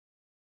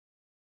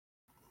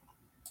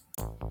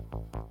Well,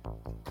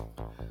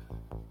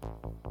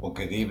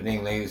 good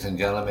evening, ladies and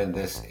gentlemen.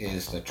 This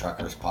is the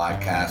Truckers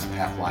Podcast,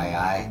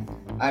 FYI.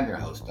 I'm your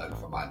host, Doug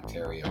from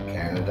Ontario,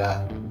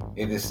 Canada.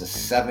 It is the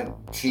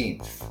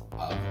 17th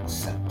of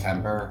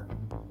September,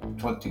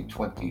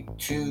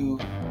 2022.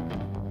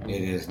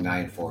 It is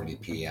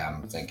 9:40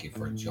 p.m. Thank you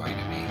for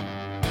joining me.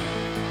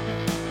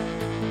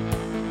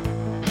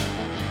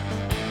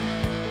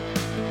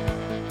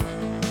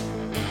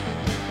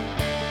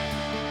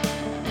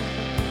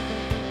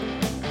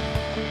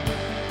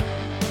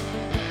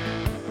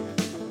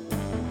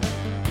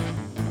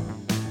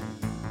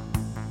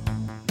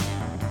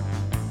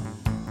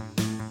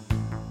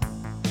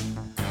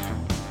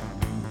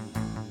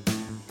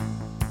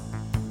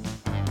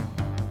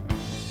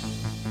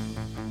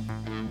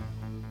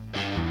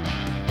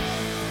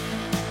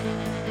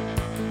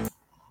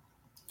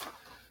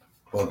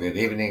 Well, good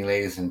evening,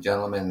 ladies and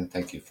gentlemen.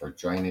 Thank you for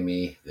joining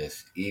me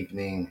this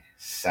evening,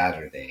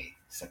 Saturday,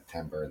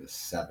 September the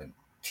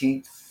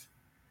 17th.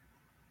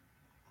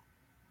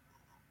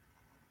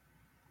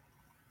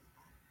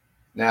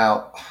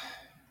 Now,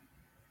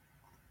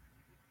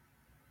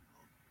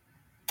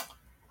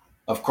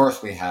 of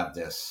course, we have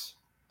this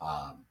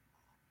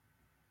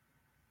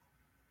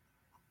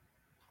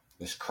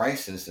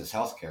crisis, this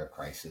healthcare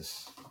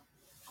crisis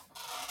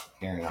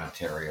here in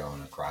Ontario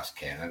and across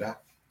Canada.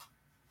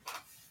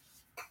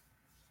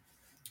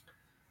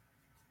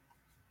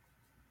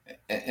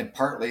 And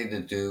partly to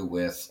do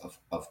with,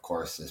 of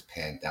course, this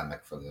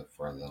pandemic for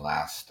the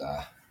last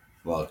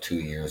 2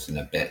 years and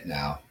a bit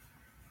now.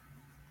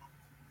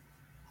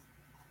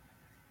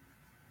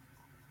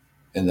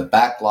 In the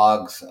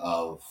backlogs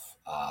of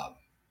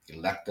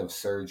elective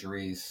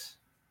surgeries,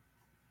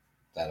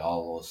 that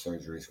all those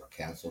surgeries were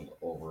canceled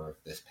over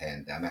this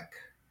pandemic.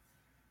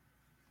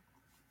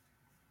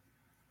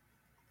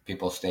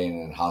 People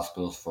staying in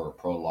hospitals for a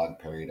prolonged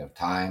period of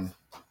time.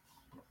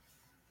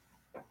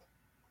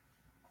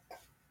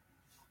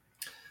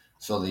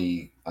 So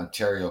the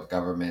Ontario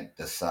government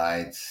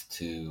decides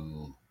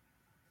to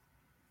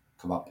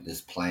come up with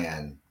this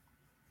plan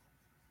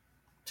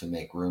to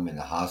make room in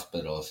the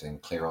hospitals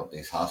and clear out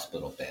these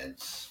hospital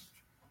beds.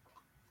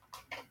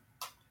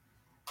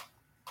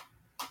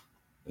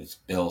 It's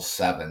Bill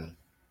 7,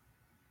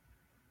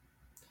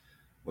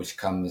 which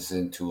comes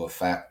into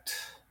effect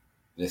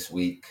this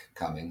week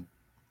coming.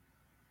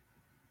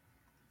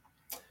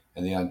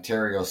 And the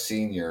Ontario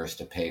seniors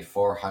to pay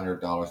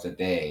 $400 a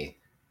day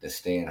to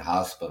stay in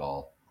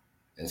hospital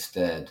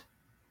instead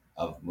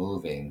of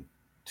moving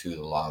to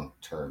the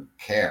long-term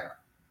care.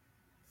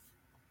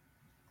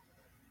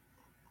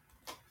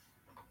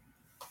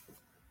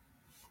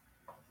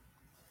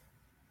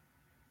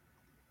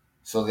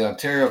 So the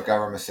Ontario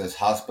government says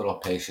hospital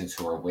patients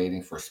who are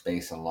waiting for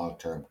space in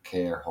long-term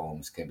care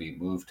homes can be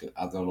moved to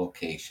other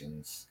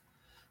locations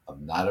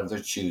not of their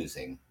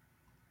choosing,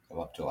 of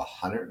up to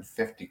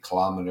 150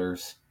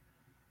 kilometers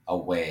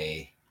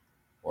away,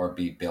 or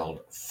be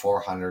billed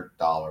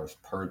 $400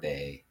 per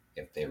day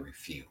if they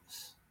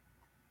refuse.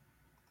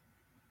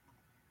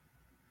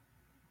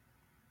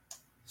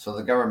 So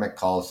the government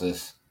calls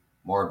this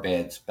More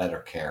Beds, Better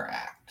Care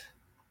Act.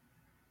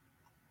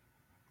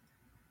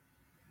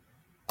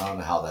 I don't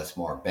know how that's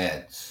more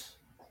beds.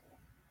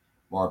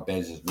 More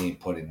beds is me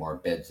putting more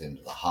beds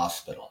into the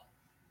hospital.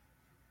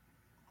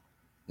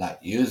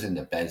 Not using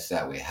the beds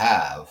that we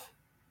have.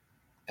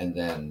 And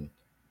then,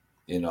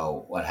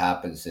 what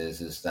happens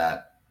is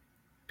that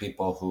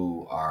people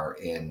who are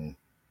in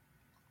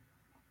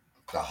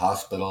the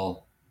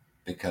hospital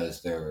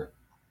because there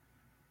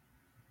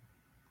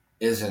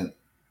isn't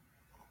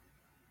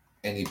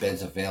any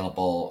beds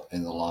available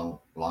in the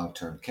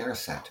long-term care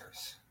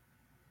centers.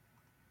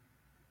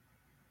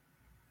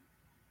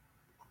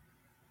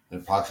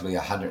 Approximately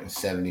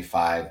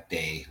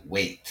 175-day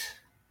wait.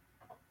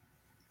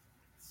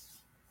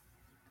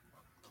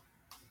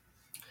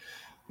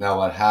 Now,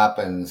 what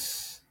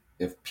happens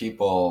if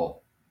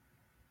people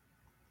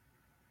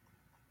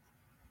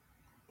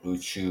who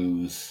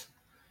choose,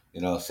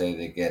 say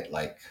they get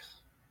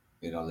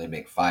they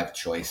make 5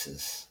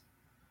 choices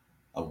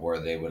of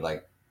where they would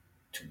like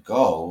to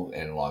go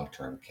in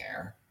long-term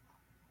care.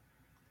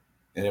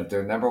 And if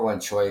their number one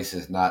choice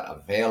is not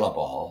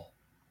available,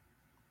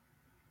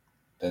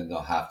 then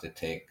they'll have to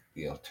take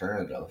the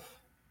alternative.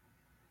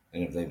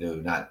 And if they do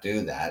not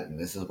do that, and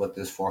this is what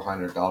this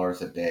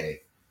 $400 a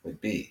day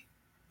would be.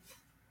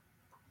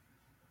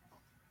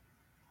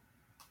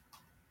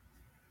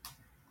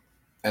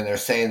 And they're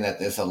saying that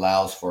this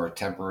allows for a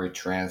temporary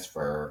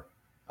transfer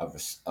of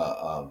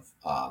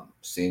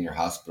senior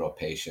hospital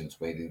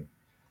patients waiting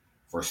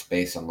for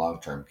space in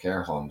long-term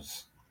care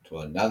homes to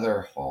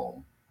another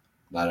home,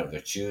 not of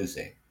their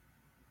choosing,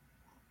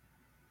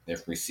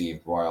 if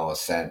received royal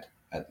assent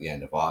at the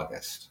end of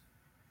August.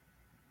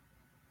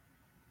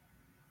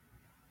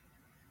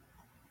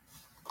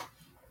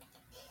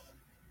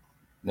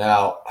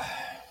 Now,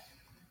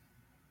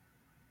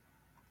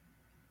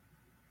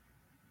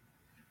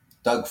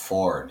 Doug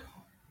Ford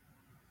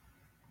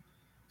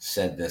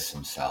said this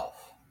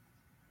himself.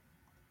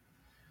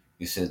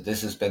 He said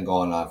this has been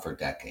going on for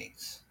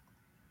decades,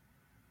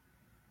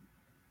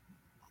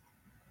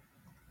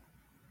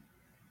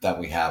 that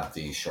we have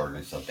these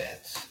shortages of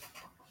beds.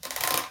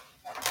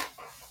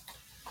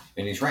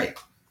 And he's right.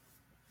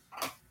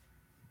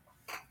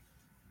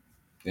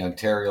 The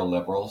Ontario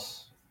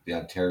Liberals, the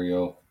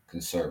Ontario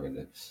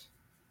Conservatives,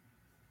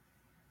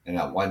 and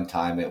at one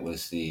time it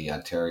was the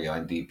Ontario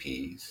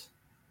NDPs,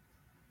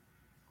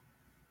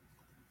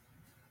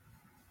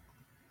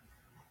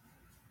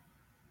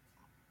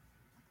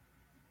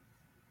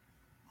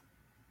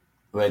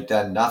 who had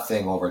done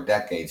nothing over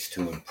decades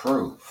to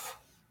improve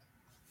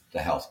the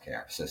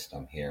healthcare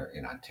system here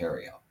in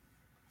Ontario.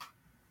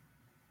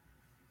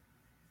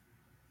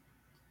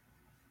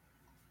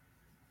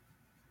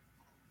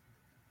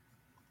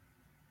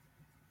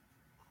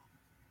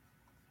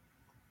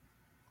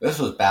 This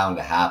was bound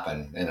to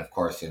happen, and of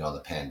course,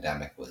 the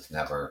pandemic was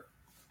never,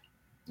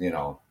 you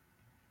know,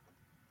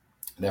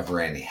 never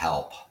any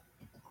help.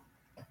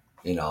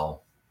 You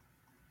know,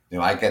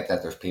 I get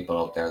that there's people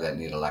out there that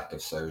need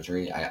elective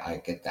surgery.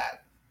 I get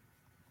that.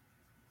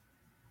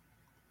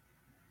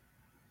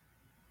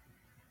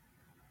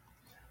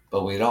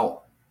 But we don't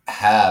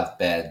have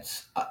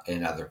beds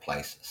in other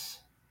places.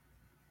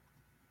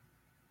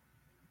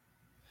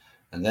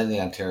 And then the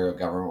Ontario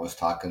government was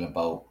talking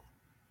about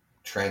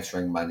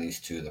transferring monies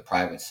to the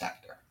private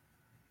sector.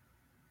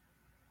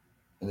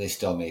 And they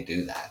still may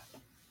do that.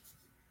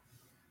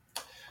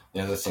 The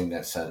other thing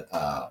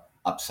that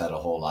upset a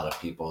whole lot of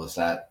people is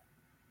that,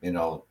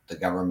 the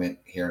government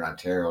here in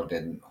Ontario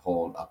didn't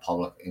hold a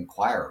public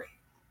inquiry.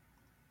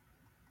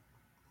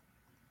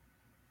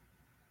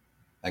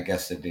 I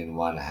guess they didn't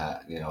want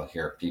to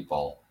hear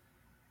people,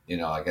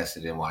 I guess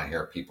they didn't want to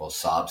hear people's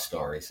sob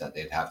stories that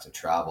they'd have to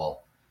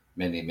travel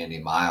many, many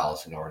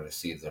miles in order to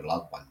see their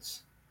loved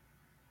ones.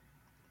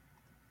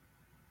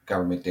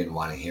 Government didn't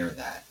want to hear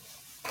that.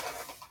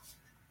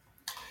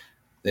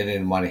 They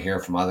didn't want to hear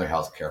from other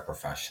healthcare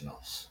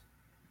professionals.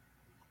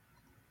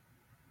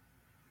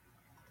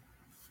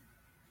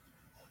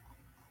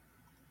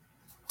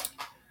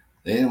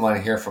 They didn't want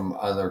to hear from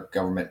other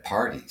government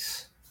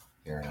parties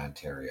here in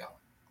Ontario.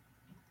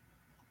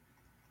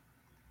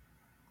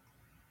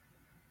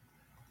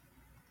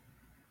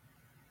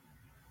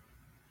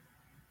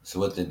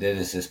 So what they did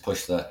is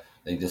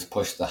they just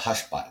pushed the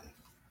hush button.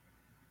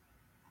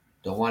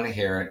 Don't want to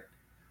hear it.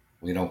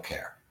 We don't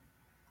care.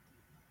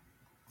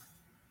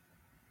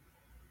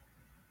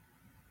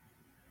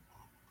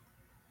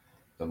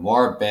 The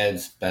More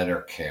Beds,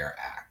 Better Care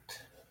Act.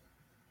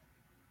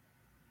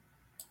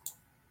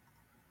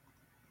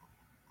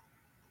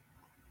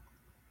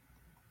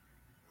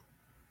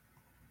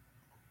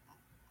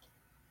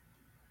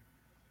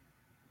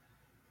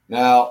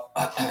 Now,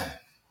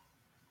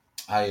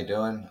 how you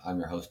doing? I'm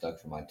your host, Doug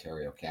from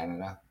Ontario,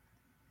 Canada.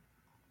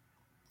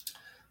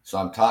 So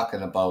I'm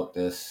talking about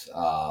this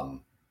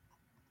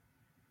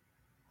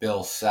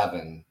Bill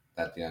 7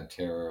 that the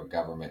Ontario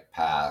government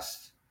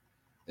passed,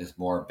 is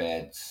More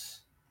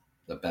Beds,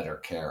 the Better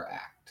Care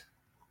Act.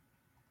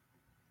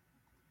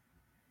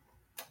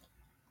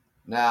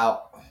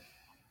 Now,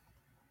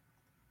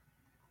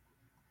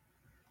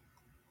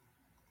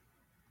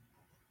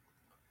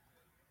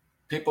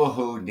 people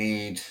who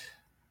need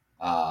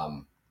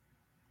an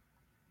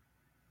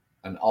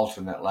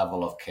alternate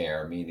level of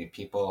care, meaning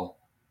people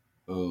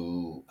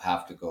who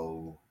have to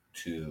go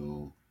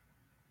to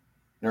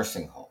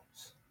nursing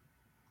homes.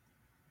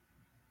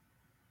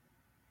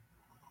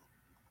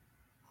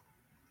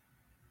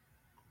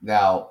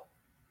 Now,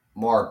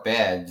 more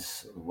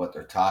beds, what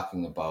they're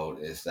talking about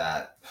is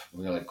that,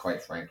 really,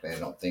 quite frankly, I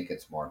don't think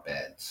it's more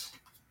beds.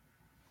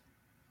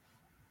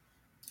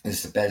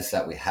 It's the beds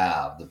that we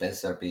have. The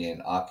beds that are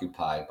being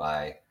occupied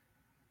by,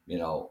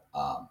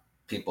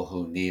 people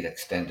who need an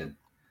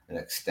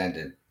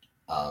extended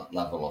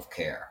level of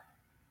care,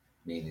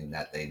 meaning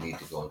that they need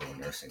to go to a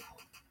nursing home.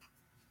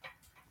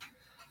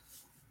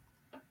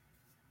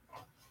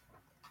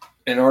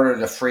 In order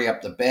to free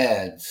up the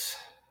beds,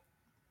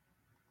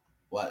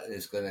 what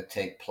is going to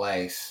take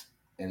place,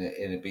 and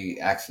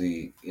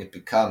it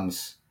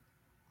becomes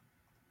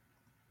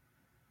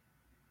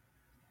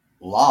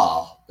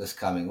law this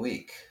coming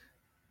week.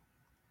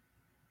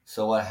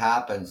 So what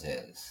happens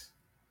is,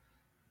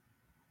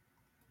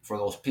 for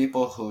those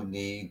people who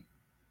need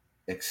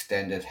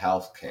extended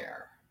health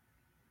care,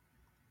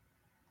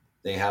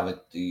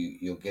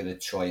 you'll get a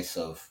choice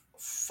of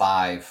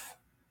 5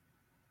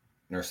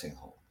 nursing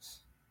homes,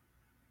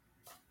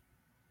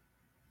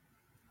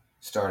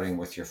 starting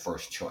with your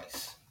first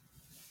choice.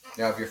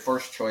 Now, if your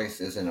first choice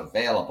isn't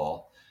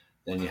available,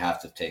 then you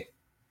have to take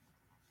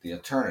the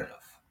alternative.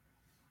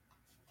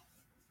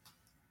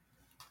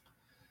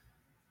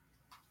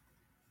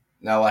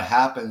 Now, what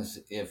happens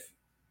if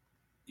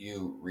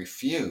you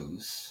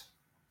refuse?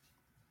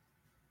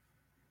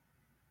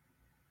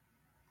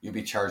 You'll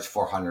be charged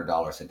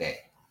 $400 a day.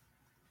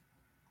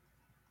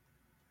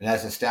 And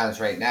as it stands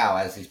right now,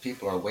 as these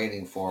people are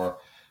waiting for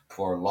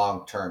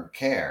long-term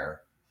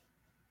care,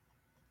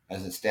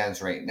 as it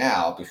stands right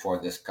now, before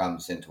this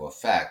comes into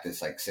effect,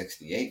 it's like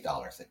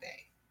 $68 a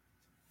day.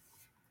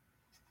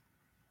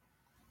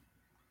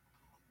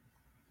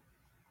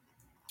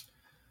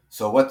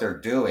 So what they're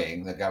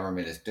doing, the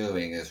government is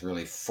doing, is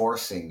really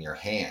forcing your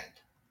hand.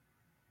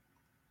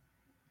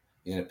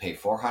 You're going to pay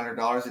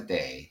 $400 a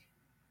day,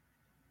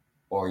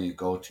 or you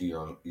go to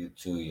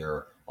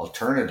your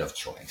alternative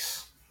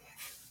choice,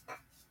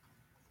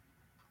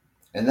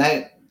 and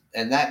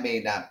that may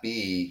not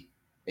be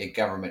a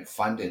government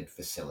funded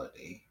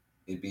facility.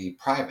 It'd be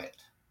private,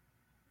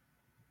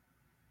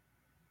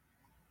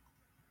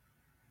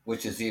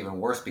 which is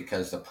even worse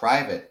because the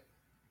private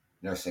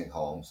nursing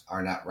homes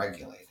are not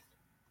regulated.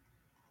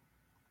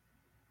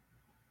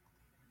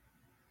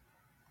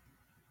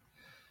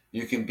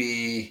 You can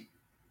be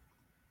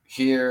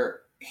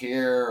here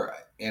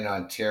in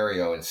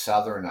Ontario, in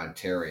southern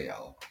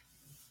Ontario,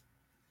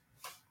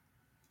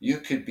 you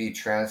could be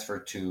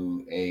transferred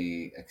to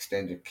a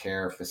extended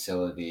care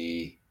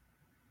facility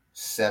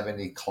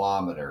 70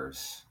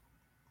 kilometers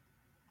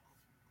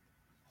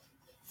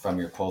from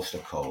your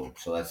postal code.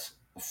 So that's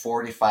a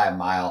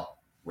 45-mile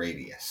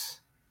radius.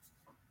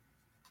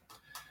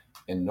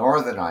 In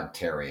northern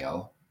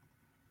Ontario,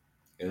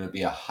 it would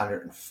be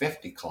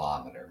 150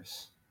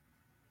 kilometers,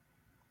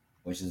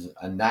 which is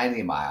a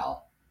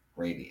 90-mile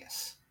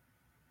radius.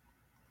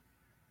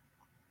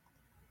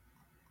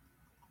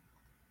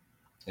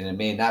 And it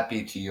may not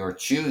be to your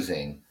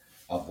choosing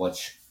of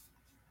which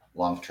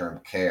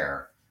long-term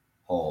care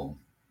home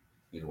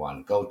you'd want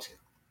to go to.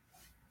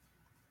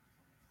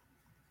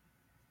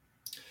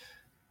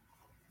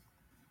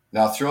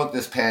 Now, throughout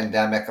this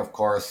pandemic, of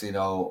course,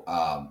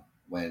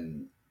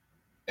 when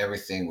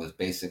everything was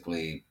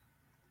basically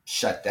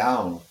shut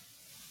down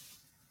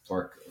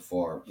for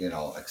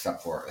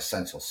except for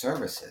essential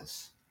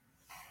services,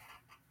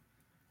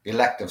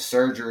 elective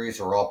surgeries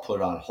are all put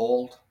on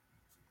hold,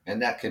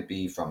 and that could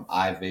be from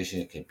eye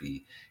vision, it could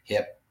be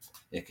hip,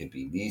 it could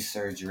be knee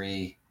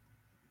surgery,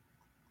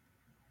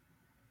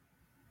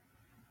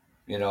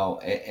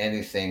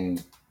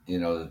 anything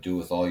to do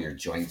with all your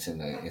joints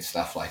and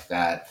stuff like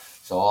that.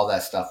 So all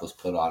that stuff was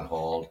put on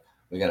hold.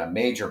 We got a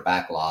major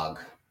backlog,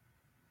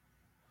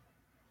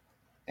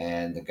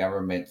 and the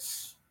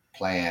government's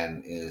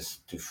plan is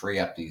to free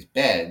up these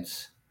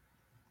beds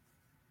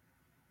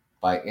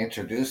by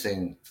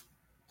introducing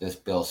this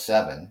Bill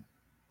 7,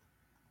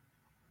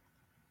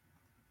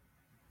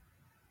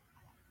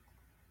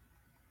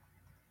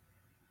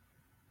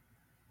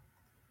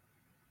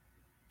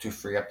 to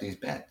free up these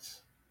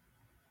beds.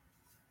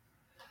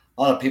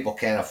 A lot of people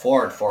can't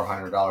afford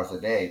 $400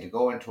 a day. To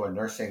go into a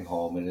nursing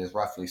home, it is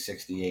roughly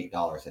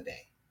 $68 a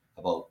day,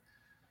 about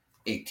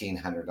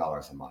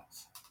 $1,800 a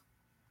month.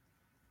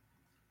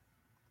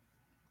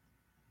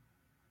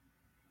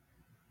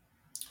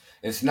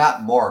 It's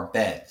not more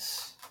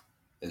beds,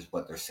 is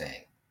what they're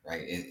saying,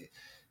 right?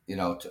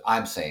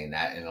 I'm saying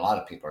that, and a lot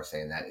of people are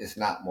saying that. It's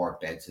not more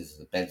beds, it's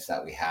the beds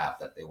that we have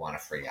that they want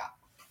to free up.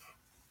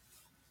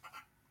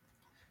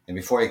 And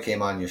before he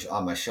came on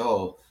my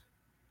show,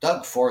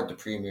 Doug Ford, the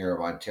Premier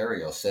of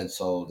Ontario, said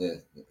so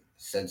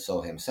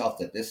himself,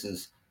 that this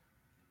is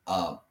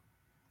a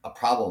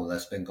problem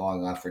that's been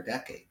going on for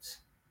decades.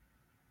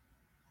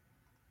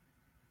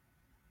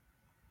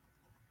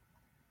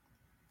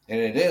 And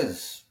it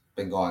has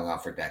been going on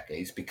for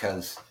decades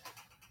because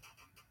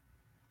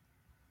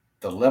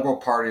the Liberal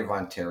Party of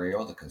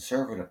Ontario, the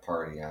Conservative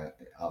Party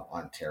of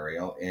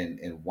Ontario,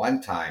 and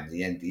one time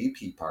the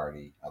NDP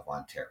Party of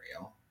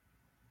Ontario,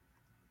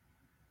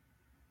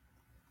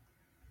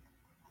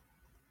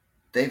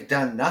 they've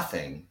done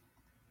nothing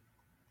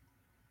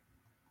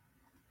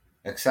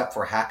except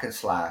for hack and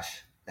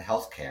slash the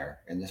healthcare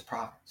in this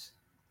province.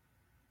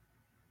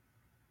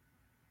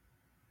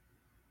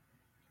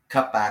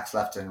 Cutbacks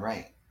left and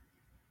right.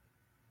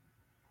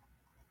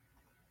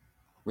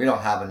 We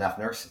don't have enough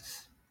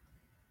nurses.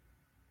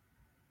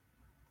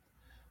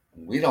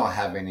 We don't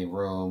have any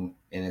room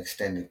in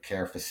extended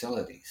care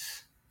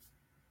facilities.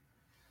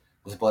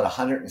 There's about a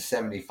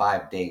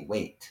 175-day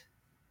wait.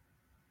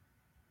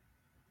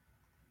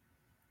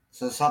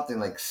 So something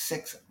like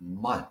 6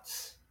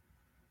 months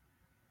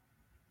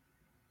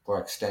for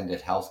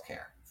extended health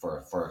care,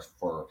 for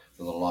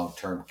the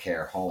long-term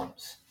care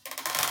homes.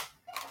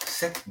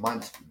 6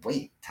 months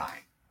wait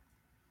time.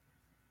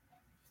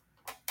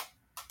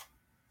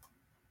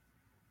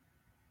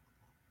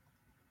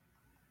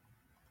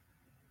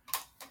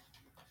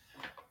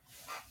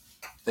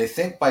 They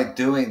think by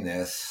doing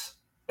this,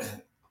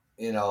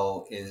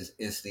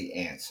 is the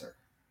answer.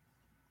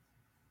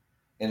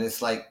 And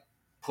it's like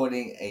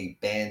putting a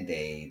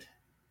Band-Aid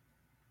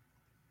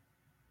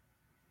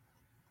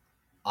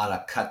on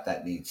a cut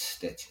that needs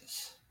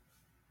stitches.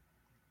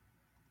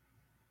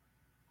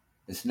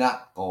 It's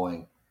not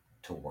going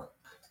to work.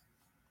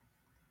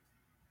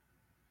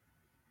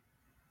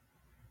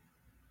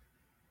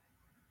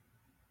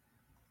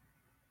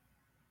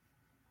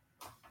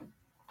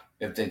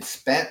 If they'd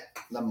spent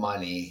the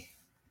money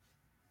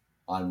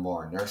on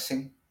more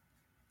nursing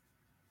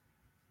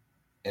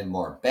and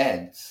more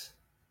beds,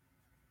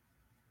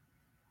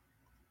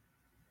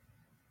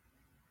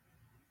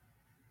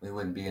 we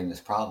wouldn't be in this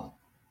problem.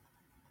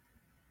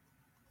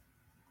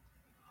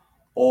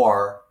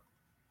 Or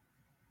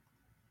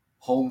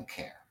home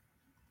care.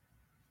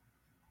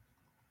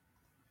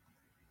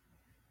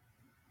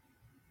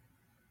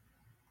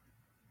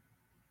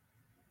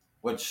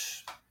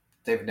 which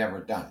they've never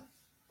done.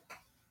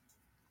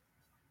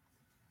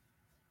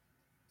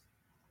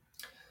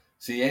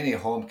 See, any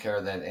home care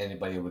that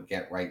anybody would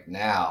get right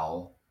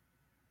now,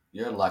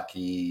 you're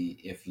lucky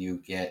if you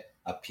get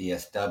a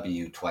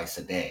PSW twice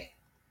a day.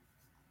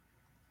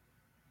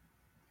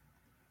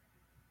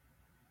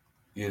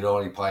 You'd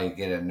only probably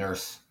get a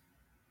nurse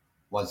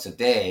once a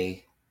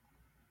day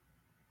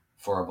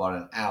for about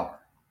an hour.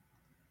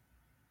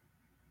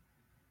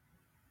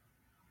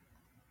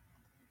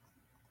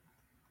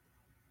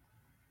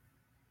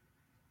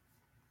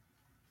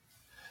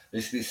 They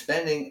should be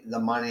spending the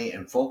money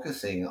and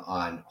focusing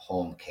on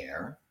home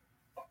care.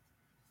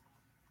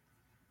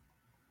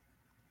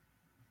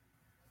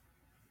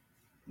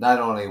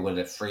 Not only would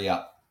it free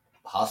up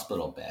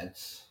hospital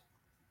beds,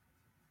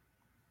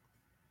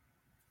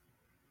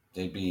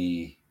 there'd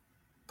be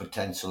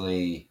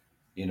potentially,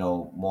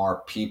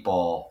 more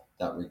people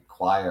that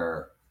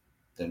require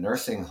the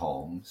nursing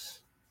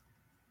homes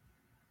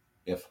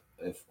if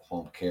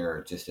home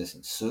care just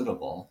isn't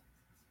suitable.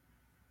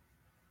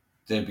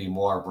 There'd be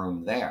more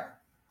room there.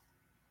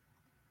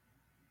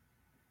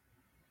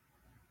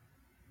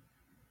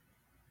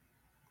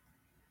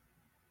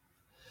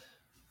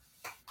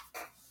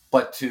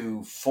 But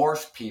to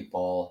force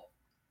people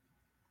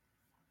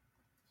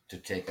to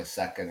take a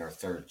second or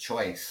third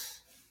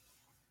choice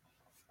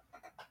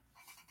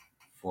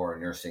for a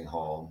nursing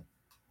home,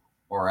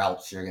 or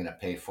else you're going to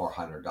pay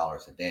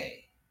 $400 a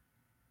day,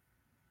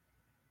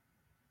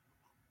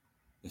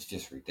 it's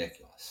just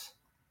ridiculous.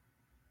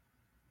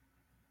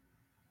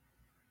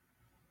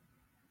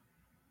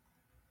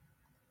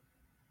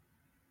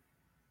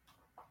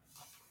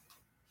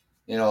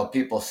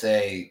 People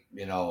say,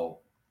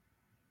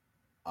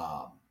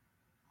 um,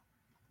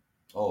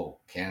 oh,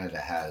 Canada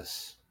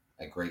has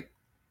a great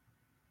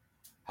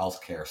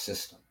healthcare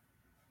system.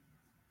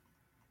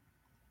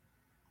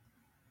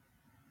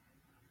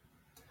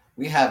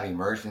 We have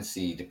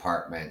emergency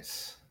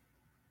departments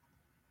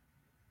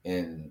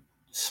in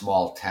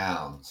small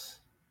towns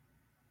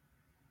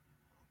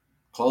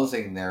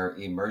closing their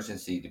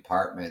emergency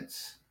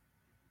departments,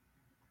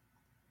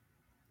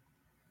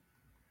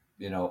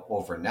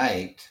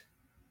 overnight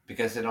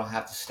because they don't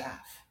have the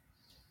staff.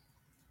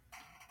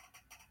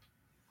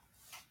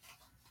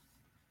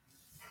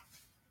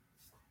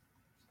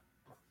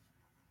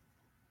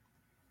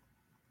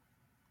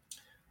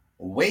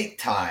 Wait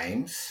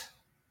times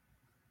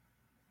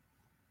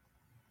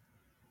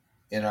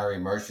in our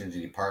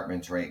emergency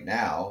departments right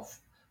now,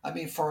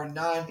 for a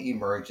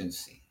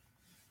non-emergency,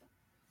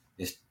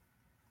 is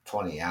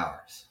 20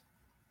 hours.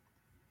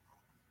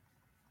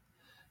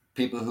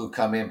 People who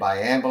come in by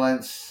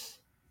ambulance,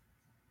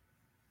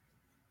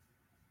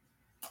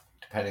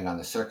 depending on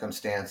the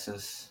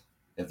circumstances,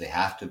 if they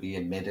have to be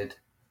admitted,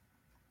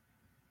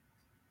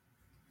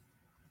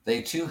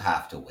 they too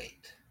have to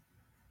wait.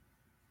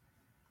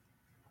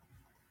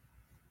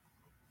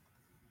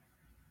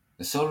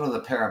 And so do the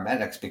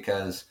paramedics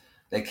because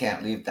they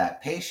can't leave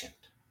that patient.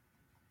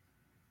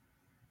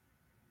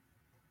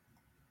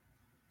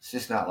 It's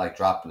just not like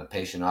dropping the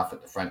patient off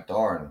at the front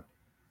door and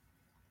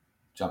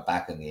jump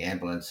back in the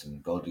ambulance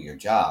and go do your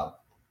job.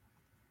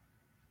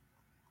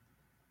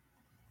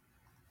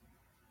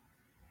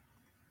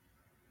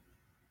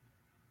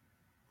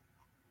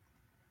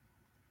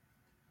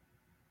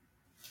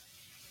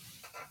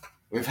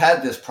 We've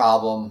had this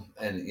problem,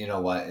 and you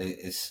know what?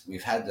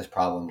 We've had this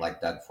problem,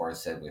 like Doug Ford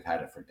said, we've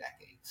had it for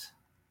decades.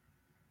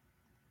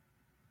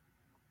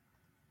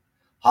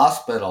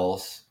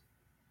 Hospitals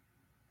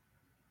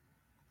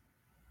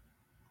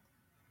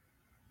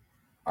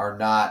are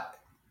not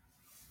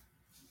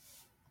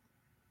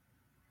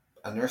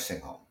a nursing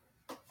home.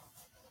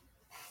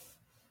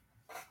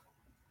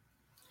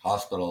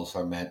 Hospitals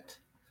are meant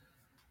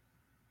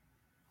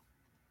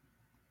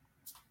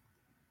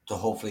to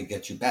hopefully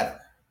get you better.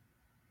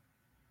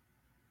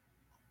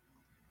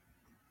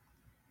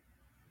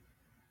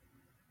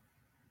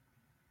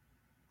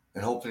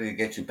 And hopefully to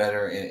get you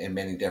better in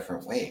many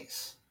different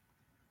ways.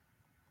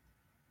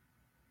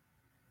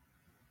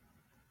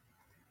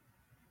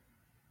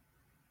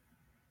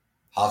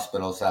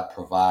 Hospitals that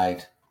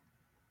provide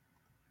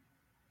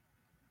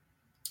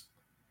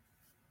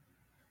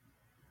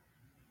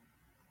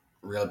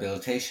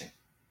rehabilitation.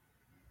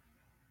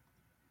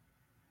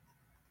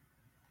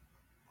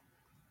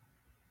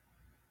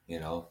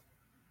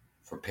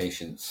 For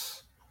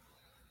patients,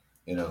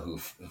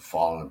 who've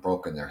fallen and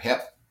broken their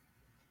hip.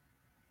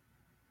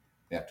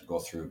 They have to go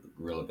through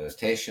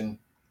rehabilitation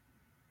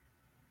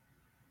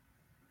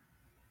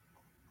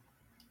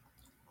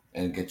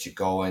and get you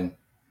going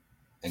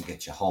and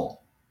get you home.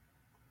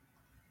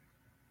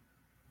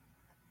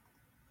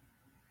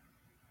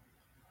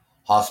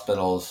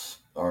 Hospitals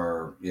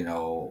are,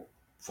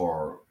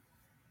 for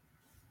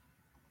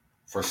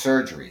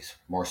surgeries,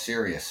 more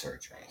serious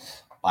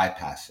surgeries,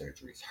 bypass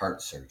surgeries, heart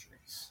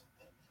surgeries.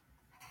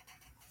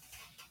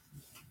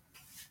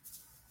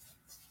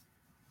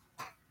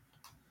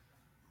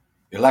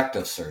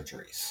 Elective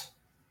surgeries.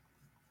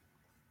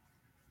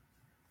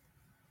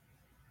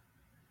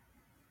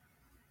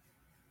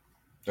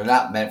 They're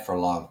not meant for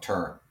long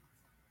term.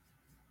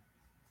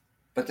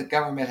 But the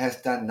government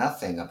has done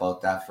nothing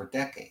about that for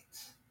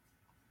decades.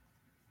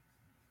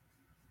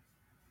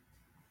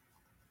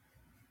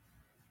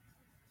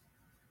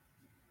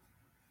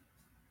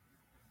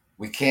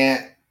 We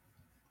can't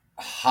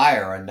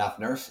hire enough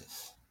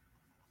nurses.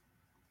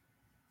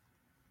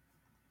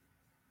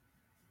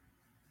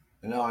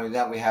 And not only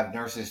that, we have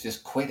nurses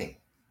just quitting,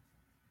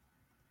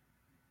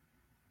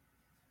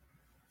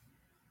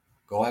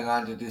 going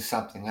on to do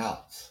something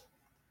else.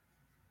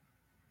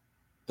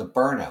 The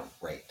burnout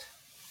rate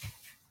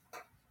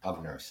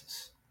of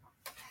nurses.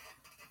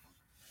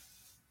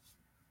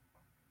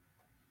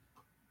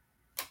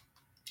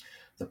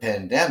 The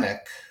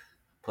pandemic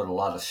put a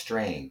lot of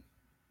strain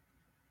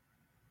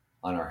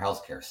on our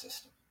healthcare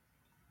system.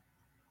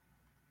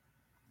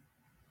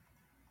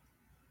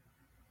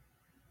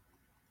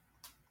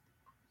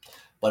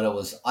 But it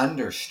was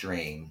under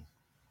strain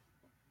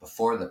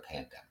before the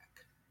pandemic.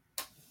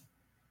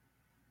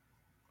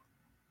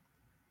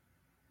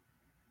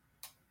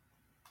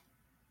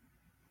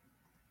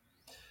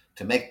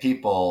 To make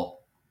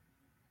people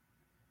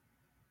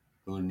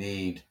who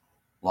need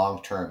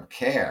long term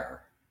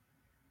care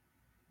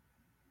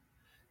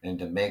and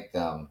to make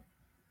them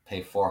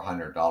pay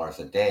 $400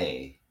 a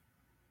day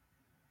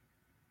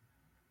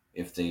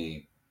if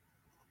they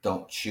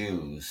don't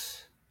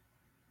choose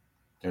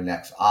their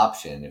next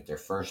option, if their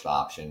first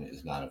option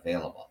is not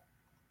available.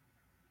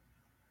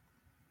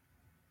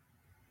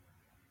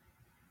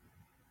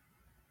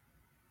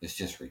 It's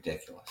just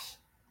ridiculous.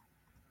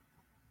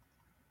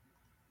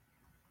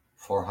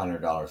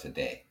 $400 a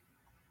day.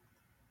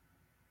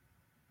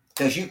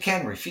 Because you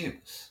can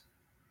refuse.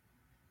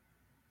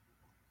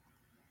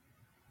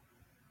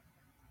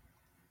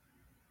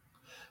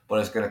 But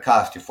it's going to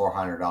cost you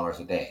 $400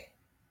 a day.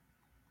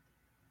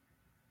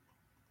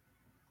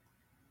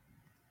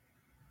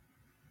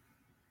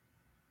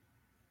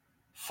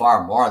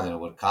 Far more than it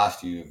would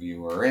cost you if you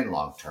were in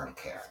long term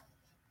care.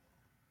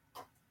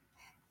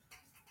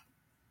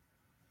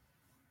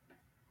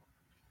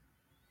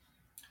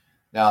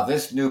 Now,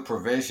 this new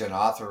provision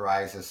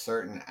authorizes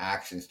certain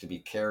actions to be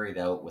carried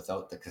out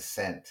without the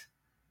consent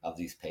of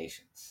these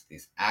patients.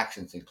 These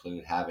actions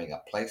include having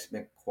a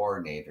placement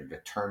coordinator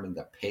determine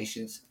the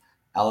patient's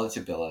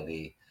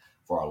eligibility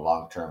for a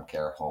long term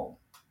care home,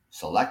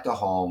 select a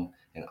home,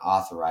 and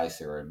authorize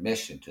their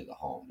admission to the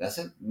home.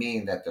 Doesn't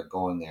mean that they're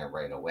going there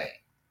right away.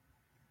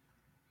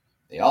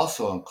 They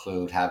also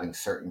include having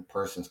certain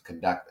persons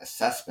conduct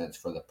assessments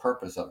for the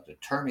purpose of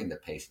determining the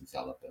patient's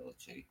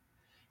eligibility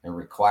and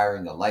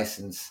requiring the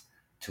license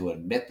to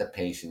admit the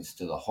patients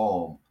to the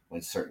home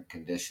when certain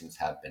conditions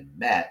have been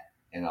met,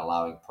 and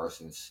allowing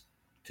persons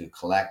to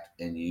collect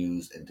and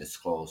use and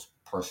disclose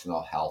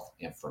personal health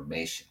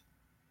information.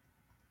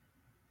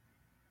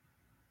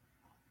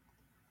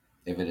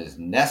 If it is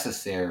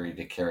necessary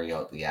to carry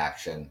out the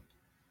action,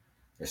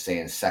 they're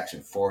saying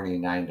Section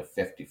 49 to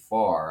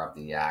 54 of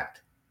the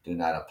Act do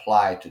not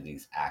apply to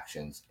these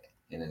actions,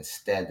 and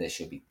instead they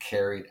should be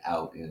carried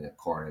out in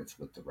accordance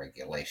with the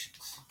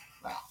regulations.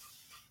 Wow.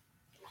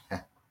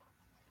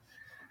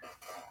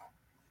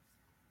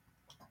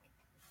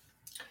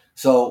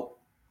 So,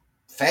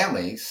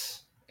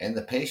 families and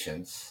the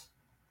patients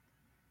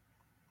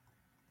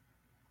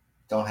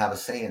don't have a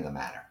say in the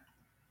matter.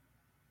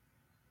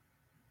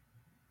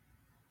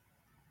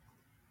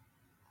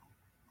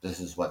 This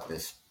is what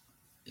this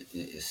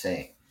is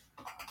saying.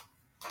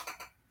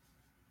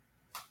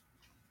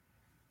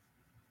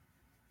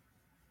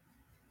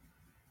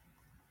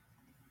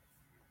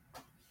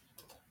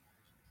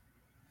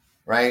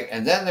 Right?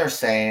 And then they're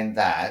saying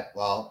that,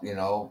 well,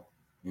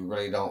 you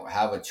really don't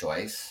have a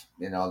choice.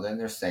 Then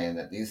they're saying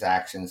that these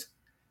actions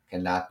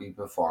cannot be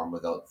performed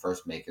without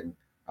first making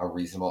a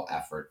reasonable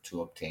effort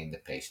to obtain the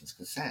patient's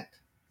consent.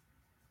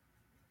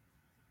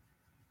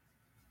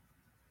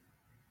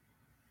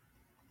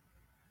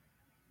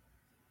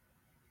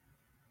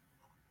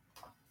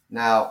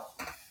 Now,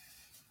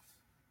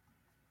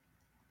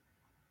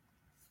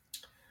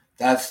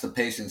 that's the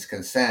patient's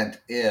consent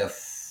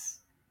if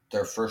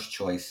their first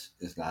choice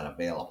is not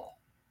available.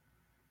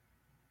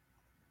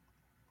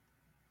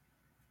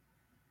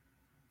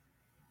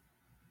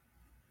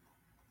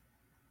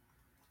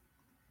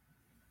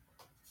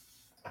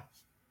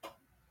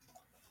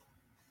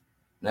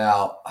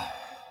 Now,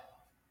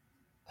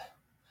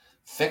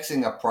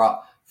 fixing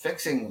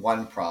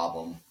one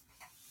problem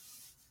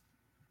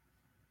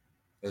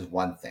is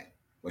one thing,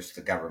 which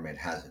the government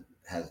has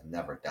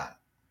never done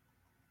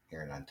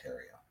here in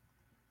Ontario.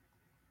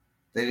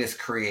 They just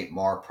create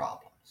more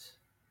problems.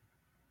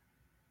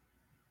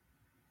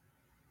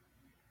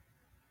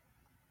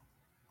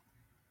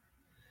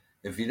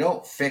 If you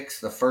don't fix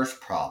the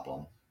first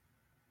problem,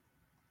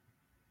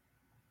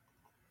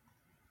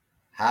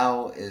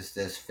 how is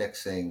this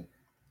fixing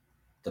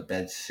the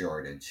bed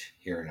shortage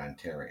here in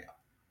Ontario?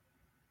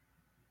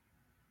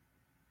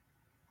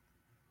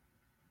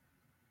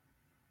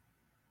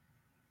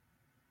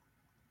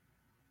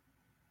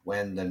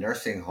 When the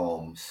nursing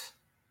homes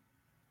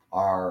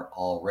are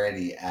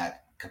already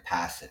at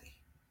capacity.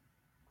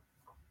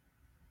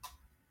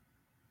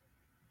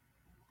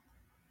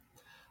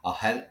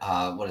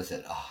 what is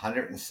it?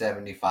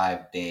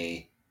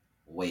 175-day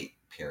wait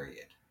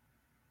period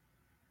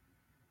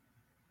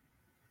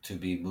to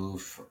be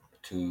moved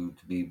to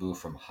be moved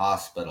from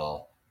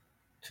hospital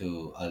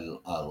to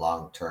a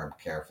long-term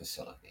care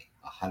facility.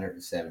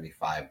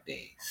 175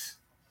 days.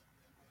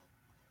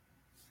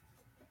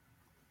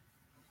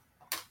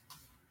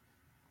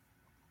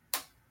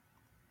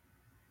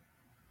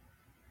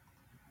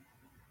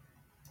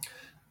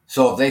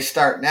 So if they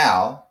start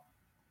now,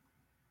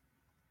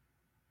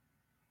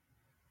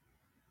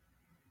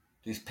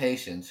 these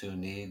patients who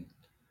need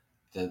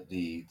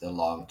the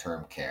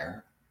long-term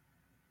care,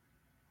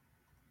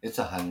 it's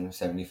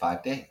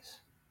 175 days.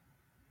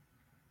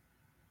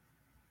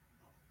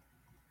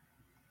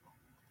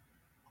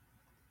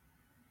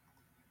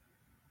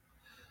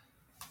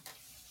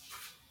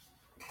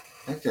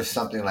 I think there's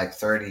something like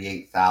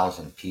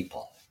 38,000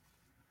 people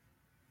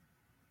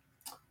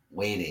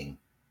waiting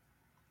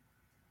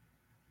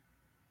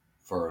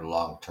for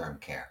long-term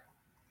care.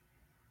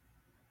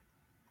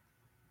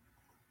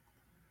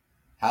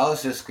 How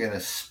is this going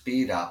to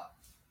speed up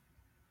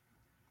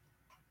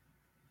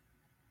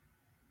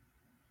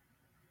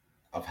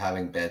of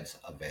having beds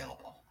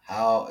available?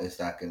 How is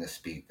that going to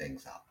speed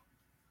things up?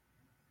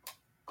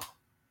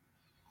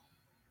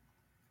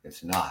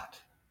 It's not.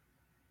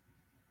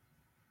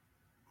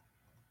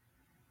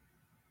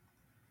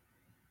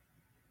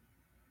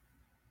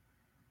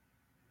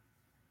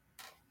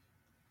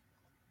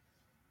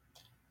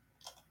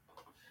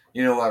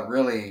 You know what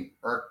really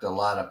irked a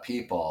lot of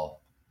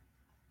people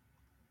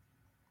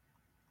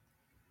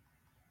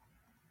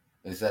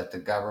is that the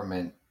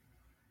government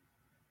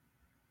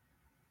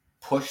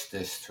pushed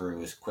this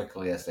through as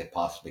quickly as they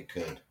possibly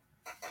could.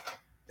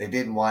 They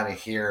didn't want to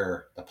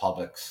hear the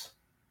public's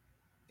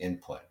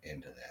input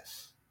into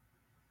this.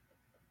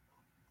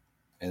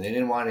 And they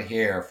didn't want to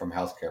hear from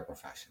healthcare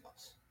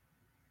professionals.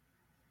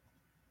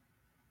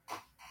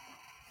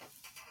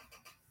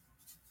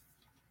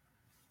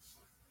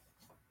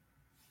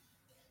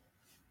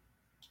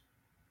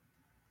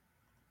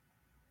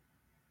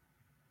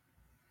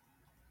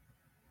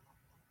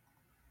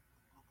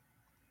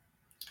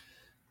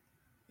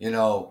 You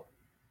know,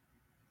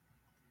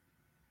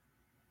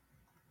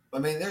 I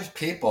mean, there's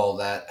people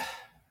that,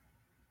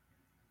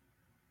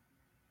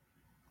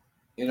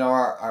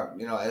 are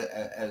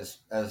as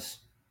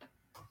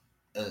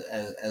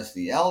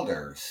the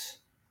elders,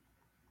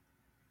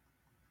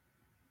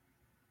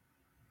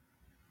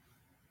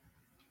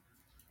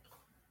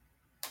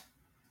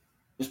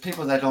 there's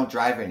people that don't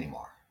drive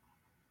anymore.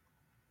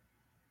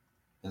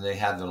 And they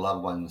have their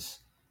loved ones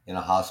in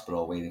a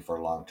hospital waiting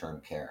for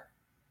long-term care.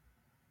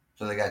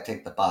 So they got to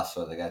take the bus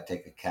or they got to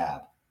take a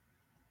cab.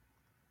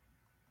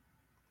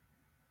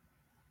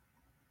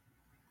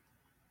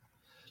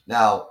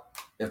 Now,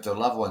 if their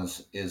loved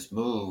ones is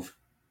moved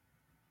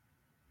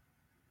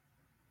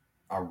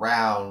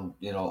around,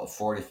 a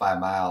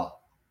 45-mile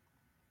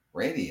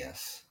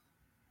radius,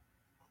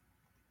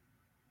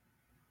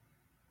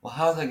 well,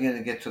 how are they going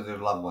to get to their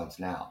loved ones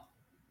now?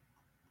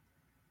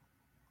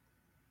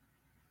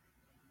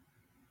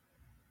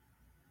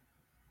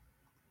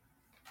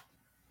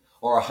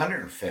 Or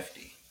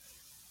 150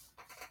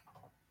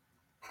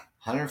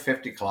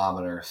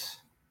 kilometers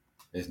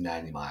is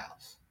 90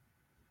 miles.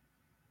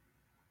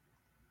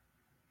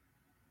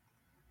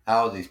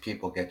 How do these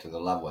people get to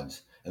their loved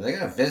ones? And they're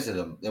going to visit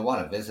them. They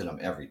want to visit them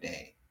every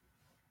day.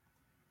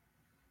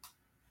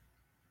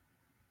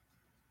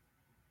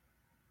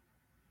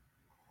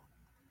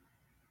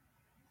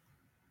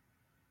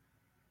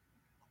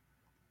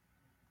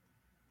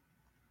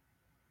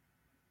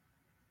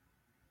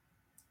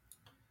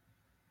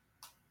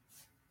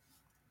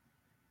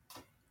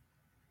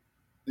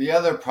 The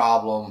other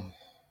problem,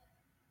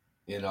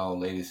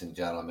 ladies and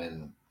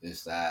gentlemen,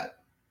 is that,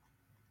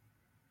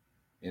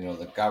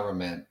 the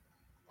government,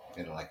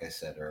 like I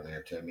said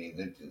earlier to me,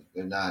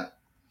 they're not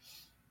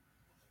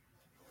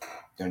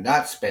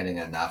spending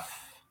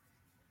enough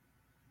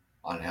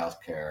on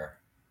healthcare,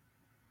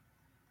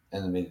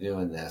 and they've been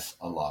doing this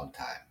a long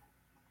time.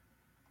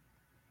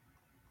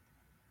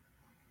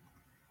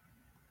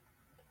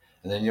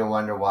 And then you'll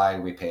wonder why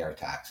we pay our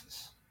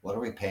taxes. What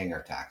are we paying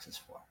our taxes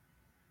for?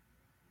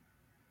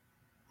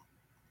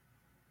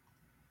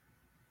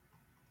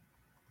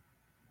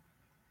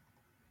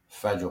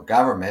 Federal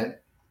government,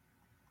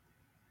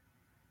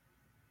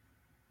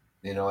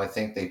 I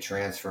think they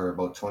transfer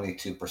about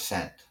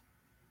 22%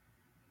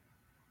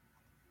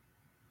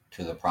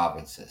 to the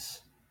provinces.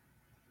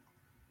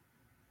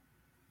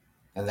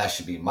 And that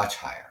should be much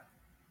higher.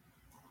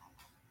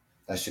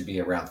 That should be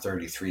around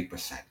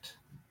 33%.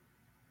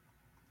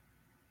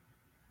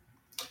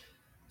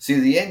 See,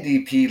 the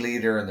NDP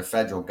leader in the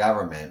federal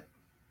government,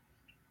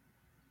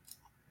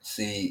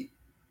 they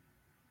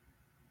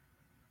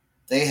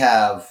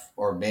have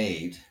or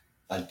made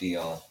a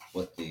deal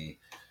with the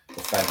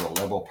federal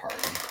Liberal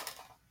Party,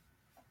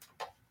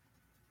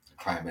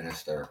 Prime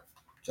Minister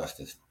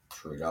Justice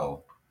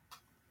Trudeau.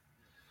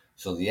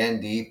 So the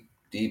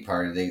NDP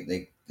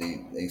party,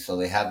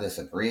 they have this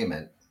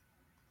agreement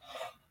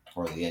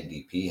or the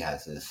NDP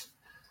has this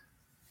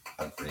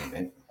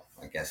agreement.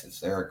 I guess it's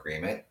their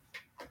agreement.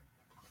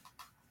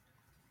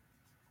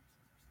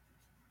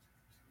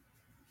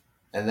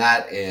 And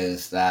that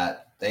is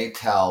that they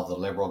tell the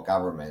Liberal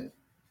government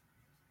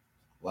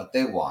what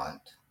they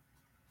want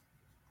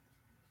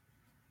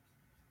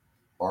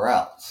or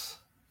else.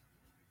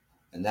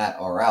 And that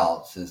or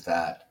else is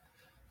that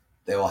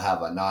they will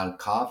have a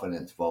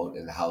non-confidence vote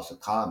in the House of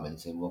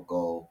Commons and will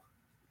go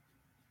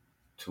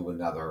to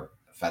another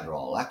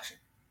federal election.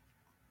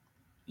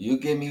 You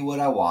give me what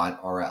I want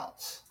or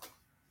else.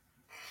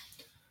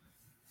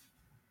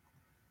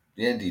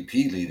 The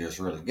NDP leader is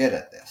really good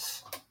at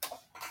this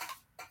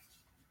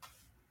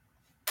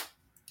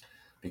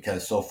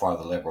because so far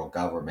the Liberal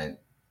government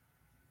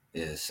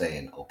is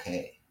saying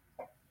okay.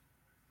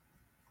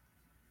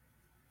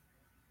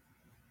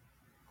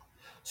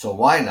 So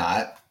why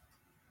not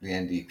the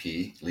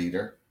NDP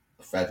leader,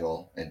 the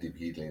federal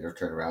NDP leader,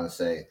 turn around and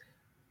say,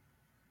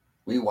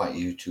 we want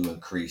you to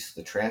increase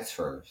the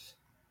transfers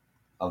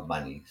of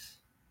monies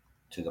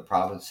to the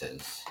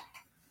provinces,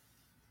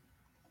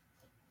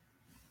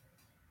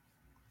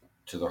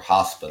 to their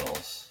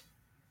hospitals,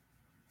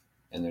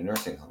 and their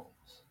nursing homes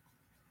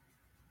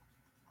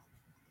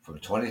from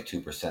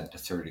 22% to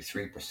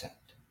 33%.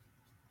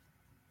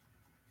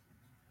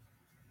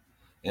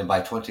 And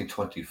by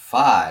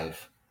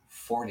 2025,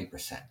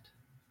 40%.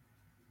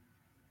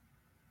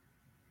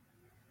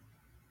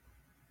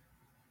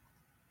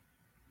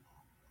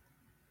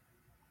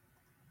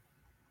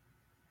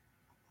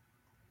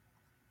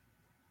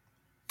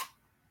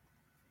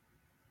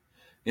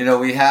 You know,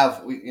 we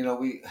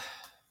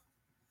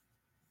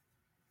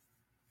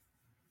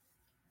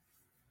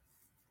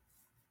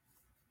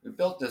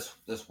built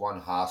this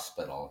one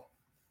hospital.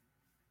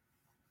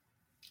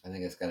 I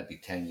think it's got to be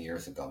 10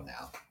 years ago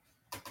now.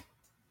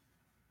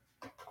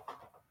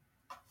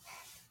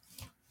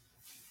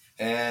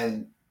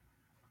 And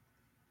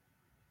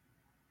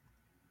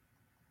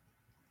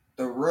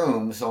the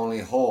rooms only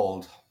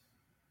hold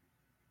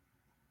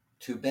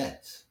 2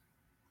 beds.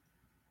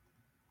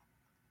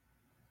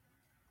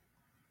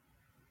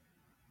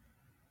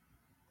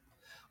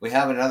 We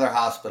have another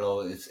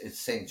hospital. It's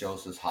St.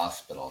 Joseph's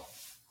Hospital,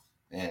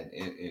 and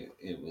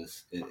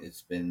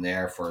it's been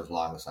there for as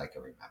long as I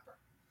can remember.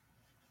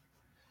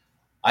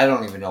 I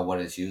don't even know what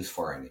it's used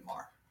for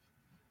anymore.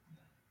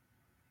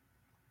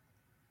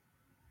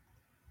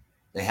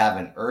 They have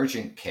an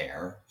urgent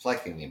care. It's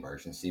like an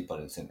emergency, but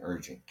it's an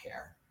urgent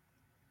care.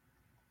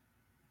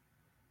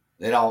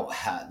 They don't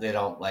have.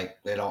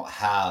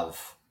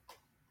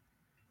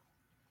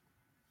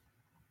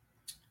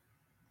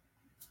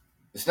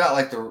 It's not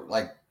like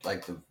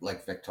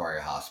like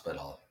Victoria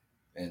Hospital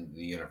and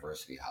the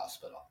University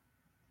Hospital.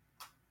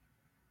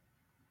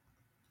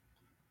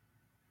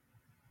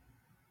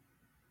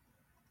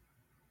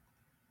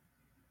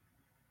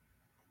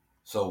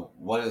 So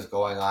what is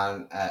going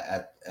on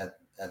at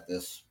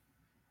this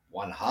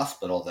one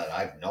hospital that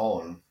I've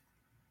known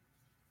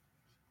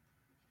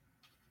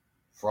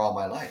for all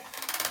my life?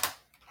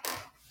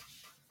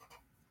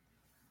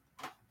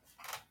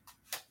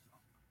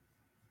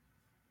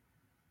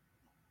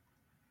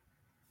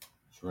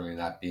 It's really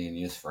not being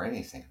used for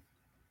anything.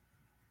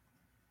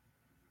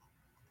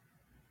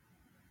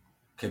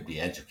 Could be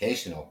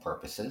educational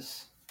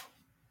purposes.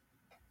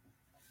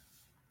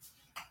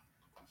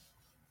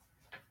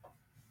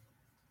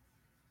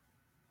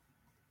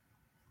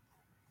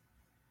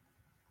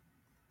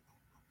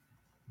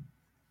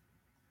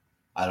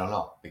 I don't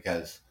know,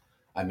 because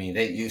I mean,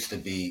 they used to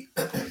be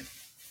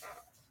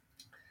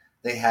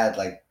they had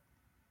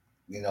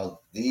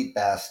the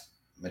best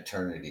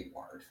maternity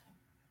ward,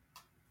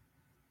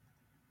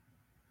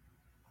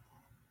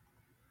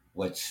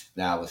 which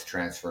now was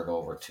transferred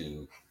over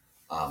to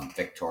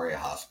Victoria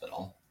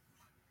Hospital.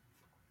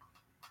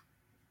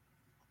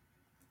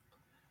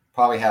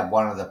 Probably have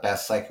one of the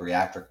best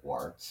psychiatric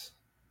wards,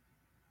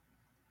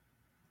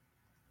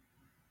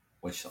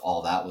 which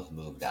all that was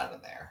moved out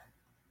of there.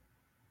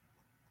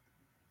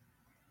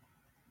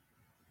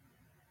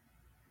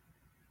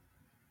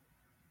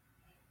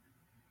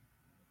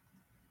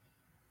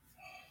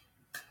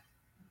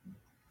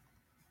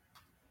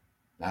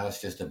 Now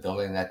it's just a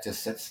building that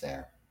just sits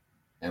there,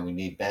 and we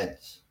need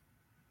beds.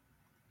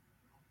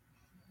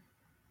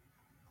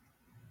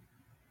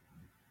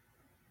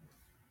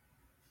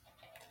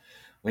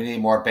 We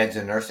need more beds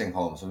in nursing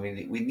homes.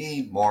 We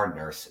need more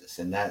nurses,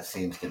 and that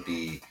seems to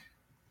be,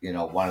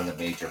 one of the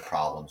major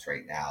problems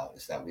right now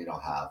is that we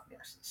don't have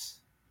nurses.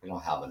 We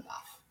don't have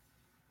enough.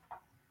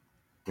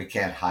 We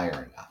can't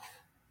hire enough.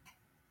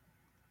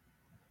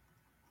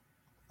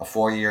 A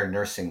 4-year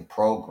nursing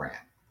program.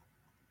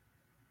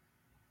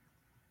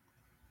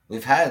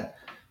 We've had,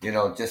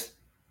 just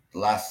the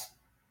last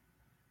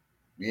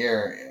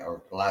year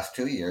or the last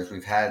 2 years,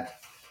 we've had,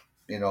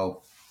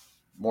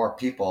 more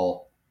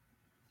people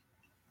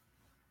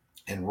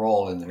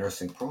enroll in the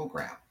nursing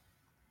program,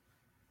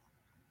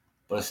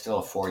 but it's still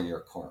a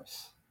 4-year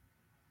course.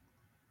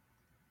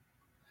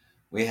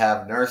 We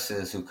have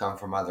nurses who come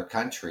from other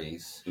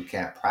countries who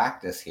can't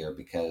practice here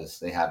because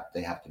they have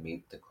to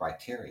meet the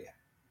criteria.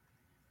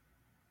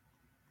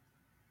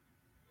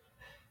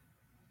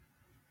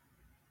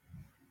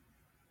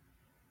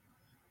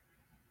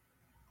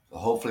 So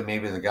hopefully,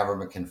 maybe the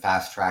government can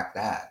fast track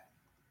that.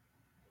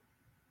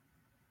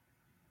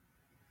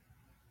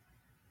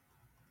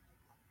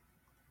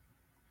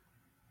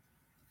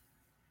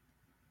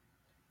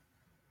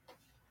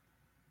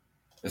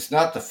 It's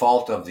not the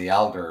fault of the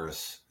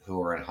elders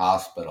who are in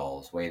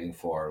hospitals waiting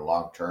for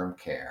long-term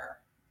care.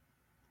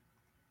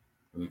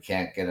 We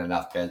can't get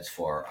enough beds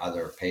for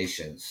other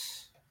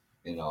patients,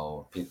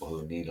 people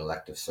who need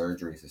elective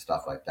surgeries and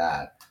stuff like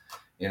that.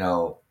 You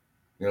know,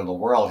 the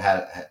world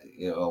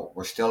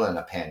we're still in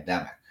a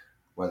pandemic,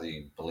 whether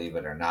you believe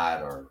it or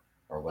not, or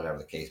whatever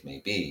the case may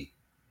be.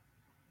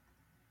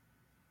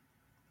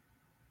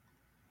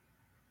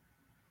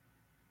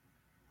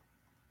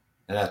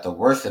 And at the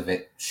worst of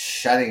it,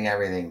 shutting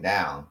everything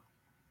down,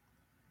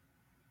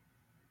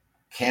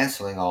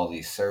 canceling all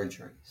these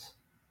surgeries,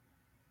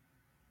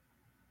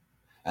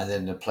 and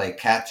then to play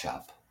catch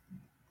up,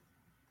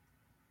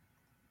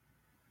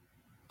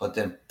 but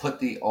then put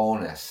the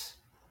onus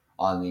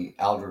on the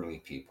elderly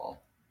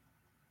people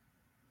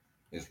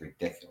is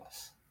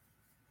ridiculous.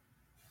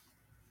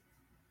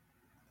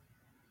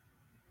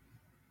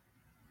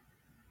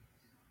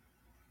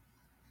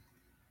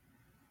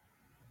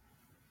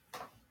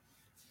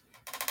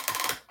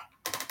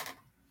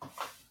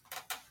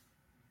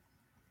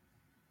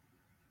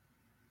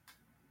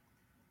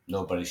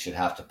 Nobody should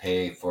have to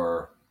pay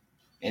for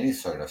any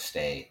sort of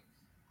stay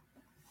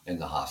in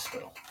the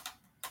hospital.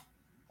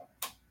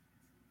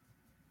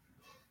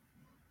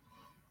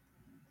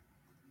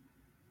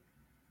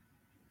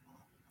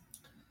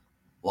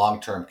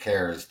 Long term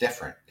care is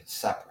different, it's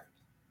separate.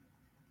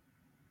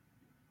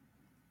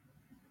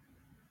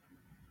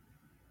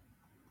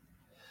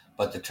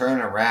 But to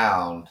turn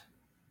around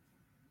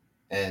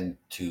and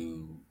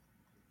to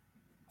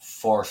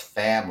force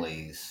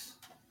families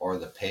or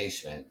the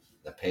patient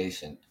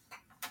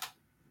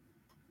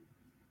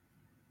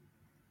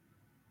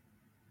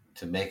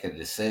to make a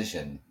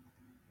decision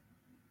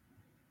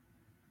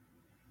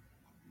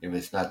if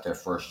it's not their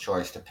first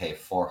choice to pay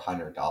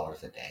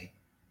 $400 a day.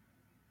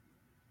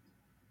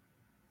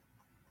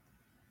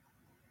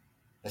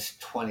 That's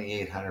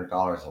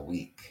 $2,800 a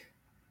week.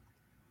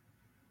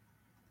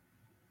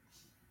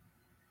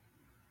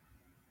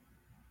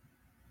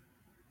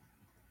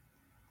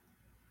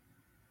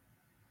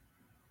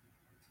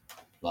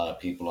 A lot of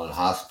people in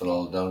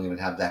hospital don't even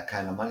have that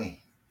kind of money.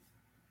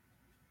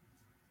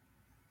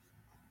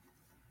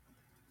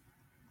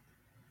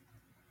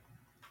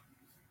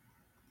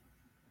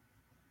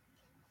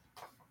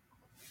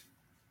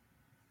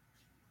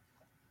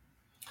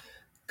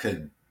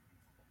 Could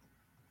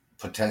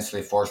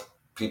potentially force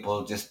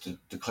people just to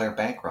declare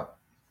bankrupt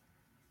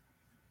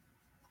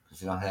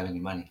because they don't have any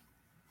money.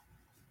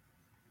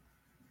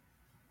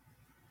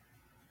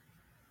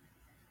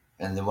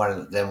 And then what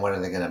are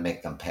they going to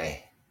make them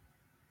pay?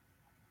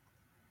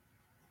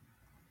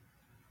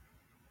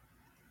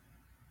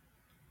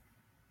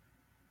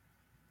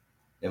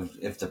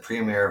 If the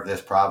premier of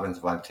this province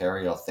of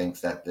Ontario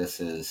thinks that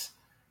this is,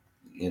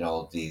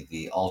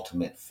 the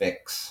ultimate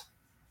fix,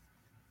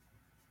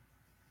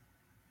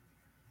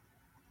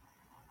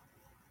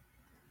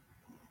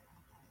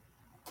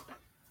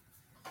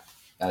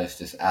 that is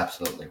just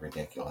absolutely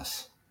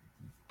ridiculous.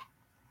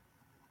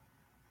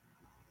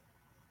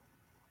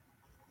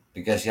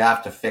 Because you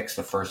have to fix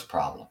the first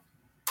problem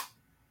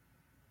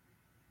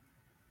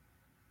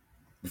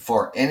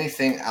before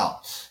anything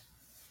else.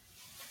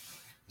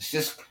 It's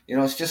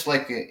just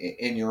like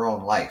in your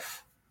own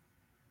life.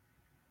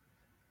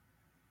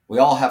 We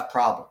all have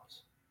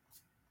problems.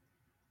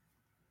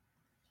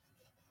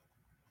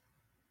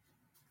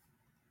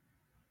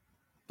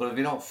 But if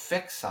you don't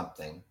fix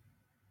something,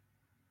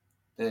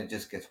 then it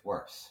just gets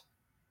worse.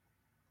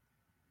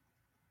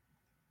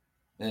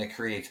 Then it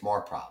creates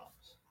more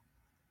problems.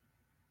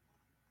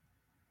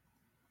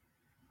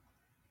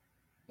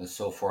 And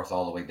so forth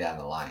all the way down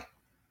the line.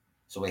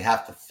 So we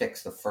have to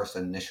fix the first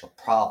initial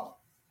problem.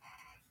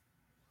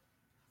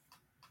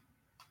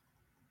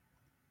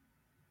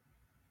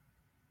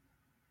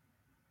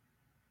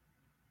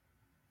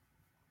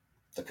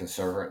 The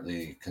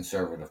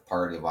Conservative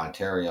Party of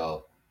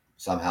Ontario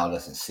somehow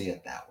doesn't see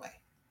it that way.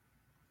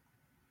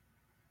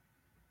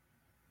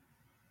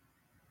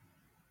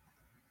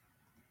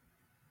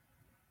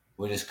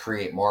 We just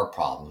create more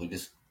problems. We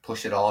just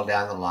push it all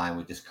down the line.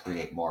 We just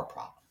create more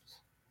problems.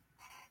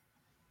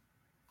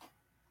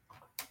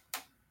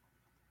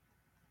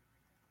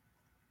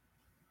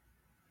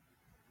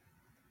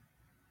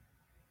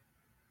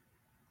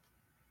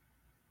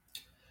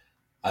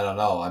 I don't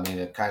know. I mean,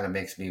 it kind of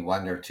makes me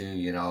wonder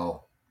too,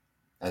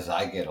 as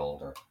I get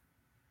older,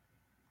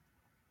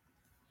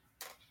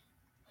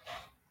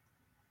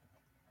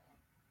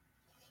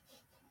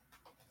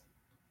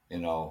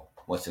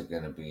 what's it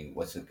going to be?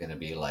 What's it going to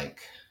be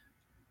like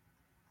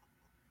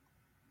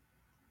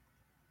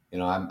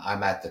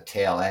I'm at the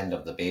tail end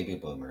of the baby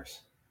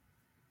boomers.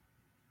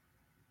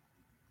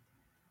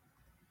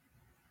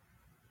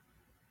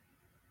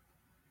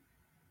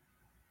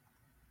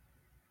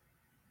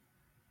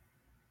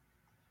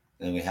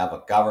 And we have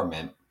a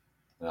government,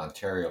 an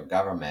Ontario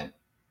government,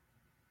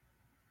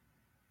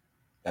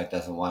 that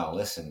doesn't want to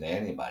listen to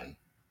anybody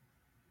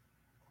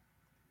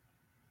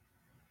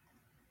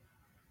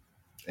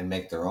and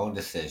make their own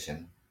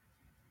decision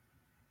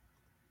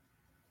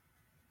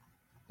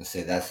and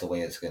say that's the way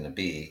it's going to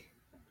be,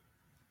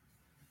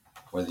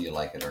 whether you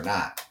like it or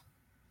not.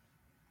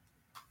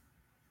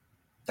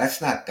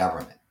 That's not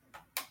government.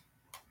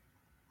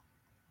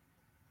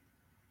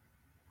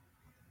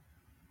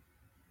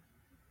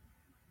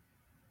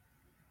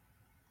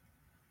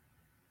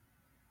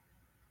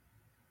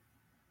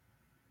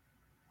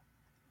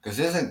 Because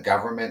isn't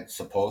government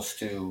supposed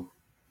to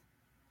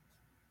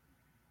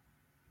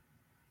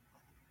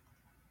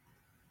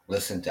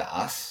listen to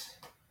us?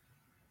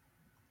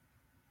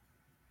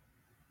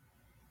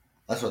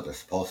 That's what they're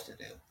supposed to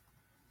do.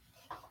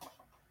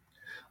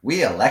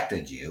 We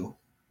elected you.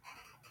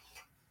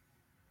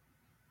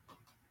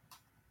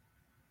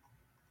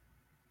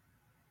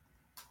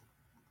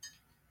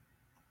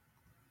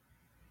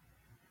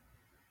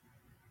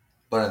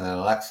 But in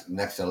the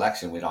next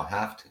election, we don't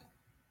have to.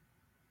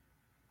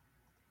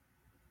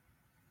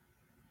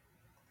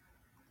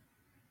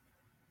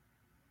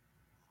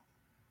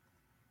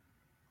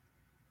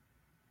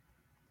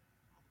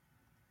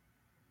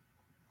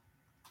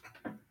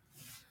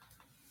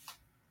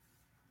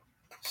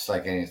 It's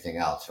like anything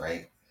else,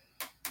 right?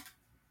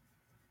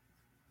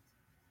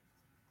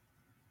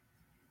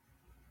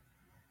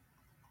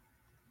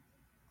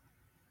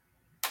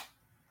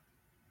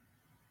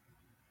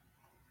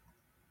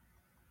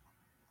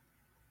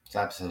 It's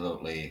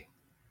absolutely,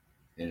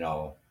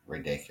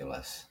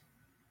 ridiculous.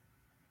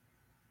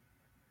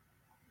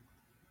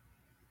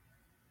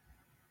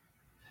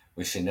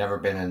 We should never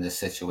been in this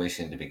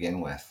situation to begin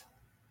with.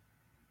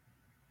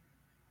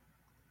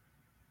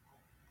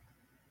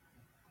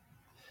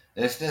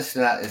 It's just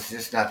not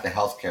the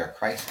healthcare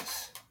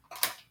crisis.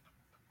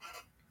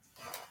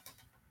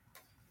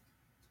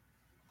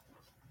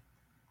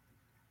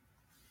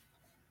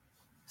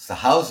 It's the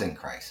housing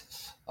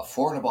crisis,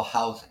 affordable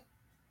housing.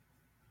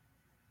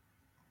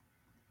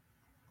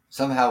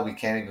 Somehow we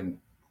can't even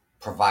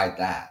provide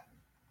that.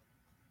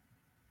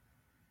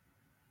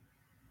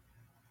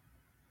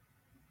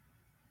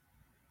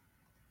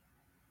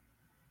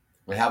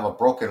 We have a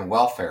broken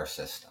welfare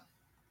system,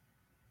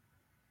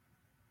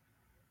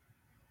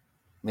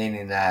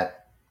 meaning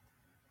that,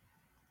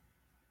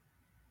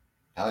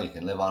 you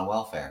can live on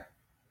welfare.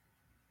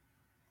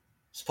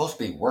 It's supposed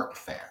to be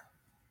workfare.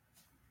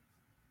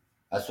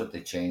 That's what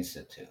they changed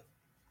it to.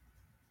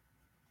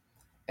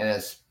 And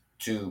it's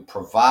to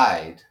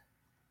provide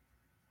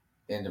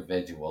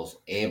individuals,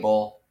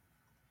 able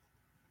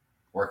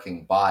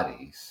working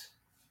bodies,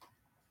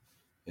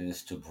 it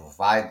is to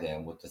provide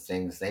them with the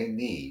things they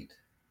need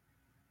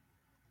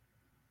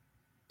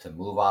to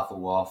move off of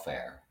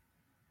welfare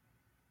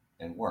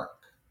and work.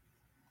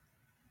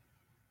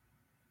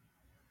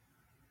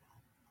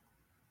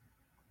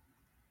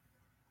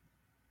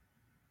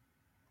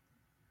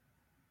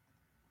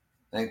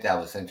 I think that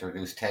was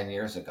introduced 10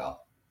 years ago.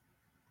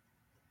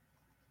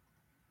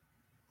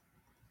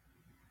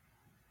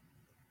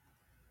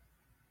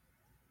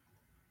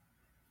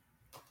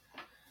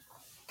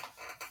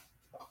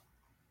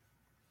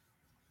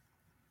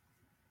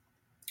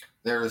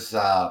 There's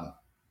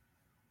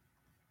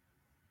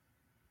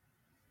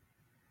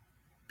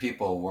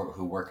people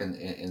who work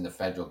in the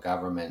federal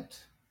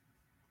government,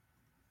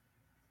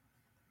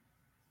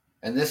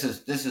 and this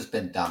has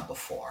been done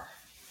before,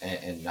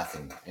 and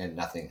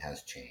nothing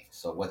has changed.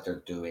 So what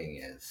they're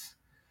doing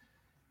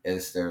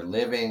is they're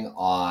living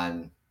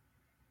on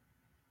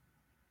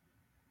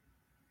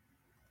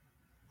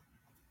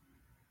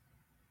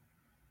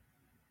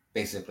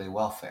basically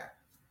welfare.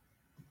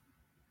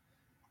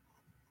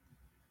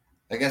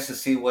 I guess to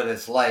see what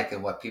it's like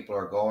and what people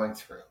are going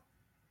through.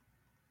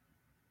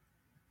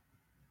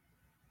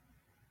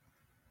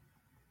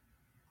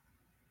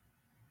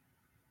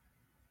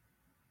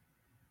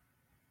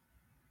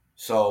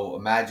 So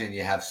imagine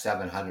you have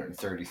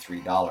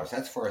 $733.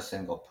 That's for a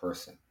single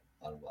person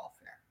on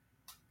welfare.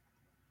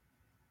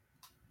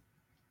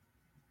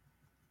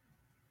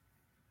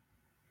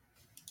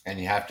 And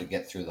you have to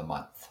get through the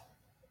month.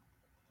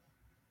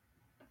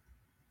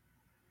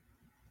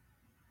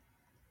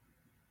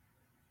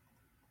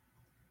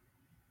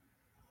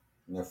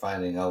 And they're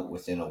finding out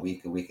within a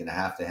week and a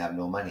half, they have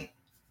no money.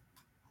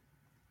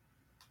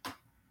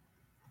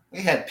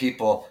 We had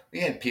people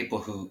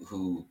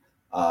who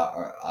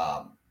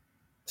are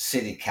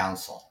city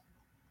council,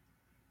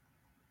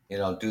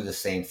 do the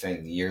same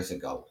thing years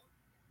and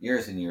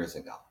years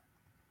ago.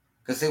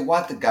 Because they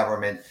want the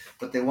government,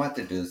 what they want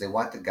to do is they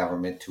want the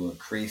government to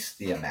increase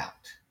the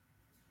amount.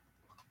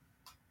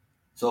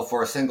 So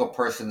for a single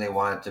person, they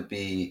want it to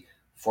be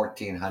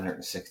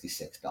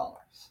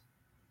 $1,466.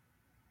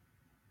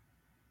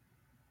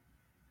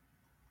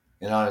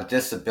 And on a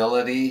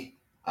disability,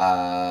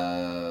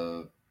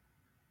 probably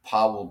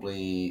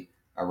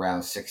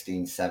around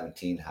 $1,600,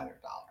 $1,700.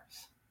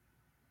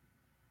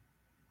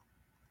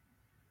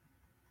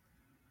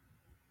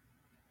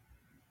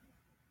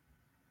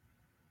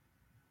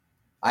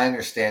 I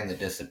understand the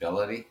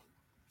disability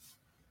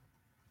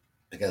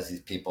because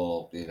these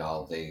people,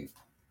 they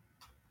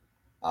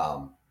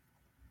um,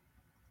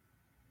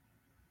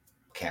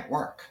 can't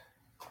work.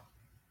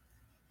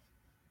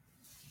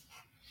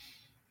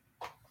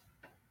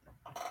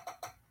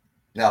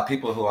 Now,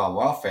 people who are on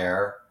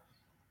welfare,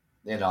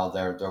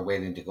 they're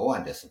waiting to go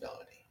on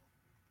disability.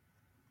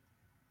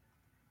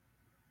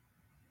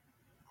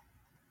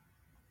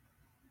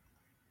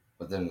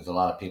 But then there's a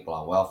lot of people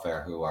on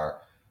welfare who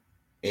are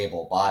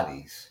able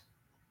bodies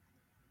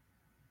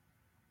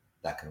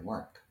that can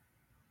work.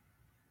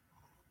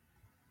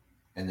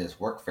 And this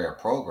workfare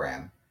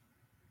program,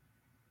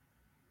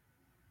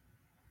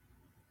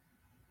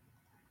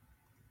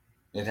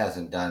 it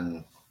hasn't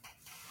done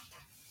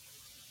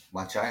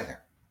much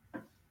either.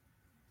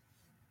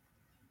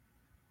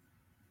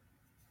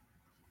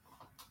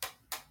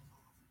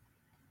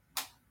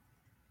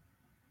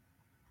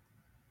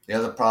 The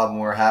other problem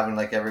we're having,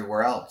 like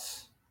everywhere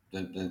else,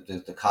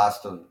 the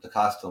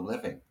cost of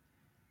living,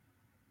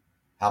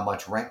 how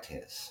much rent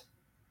is.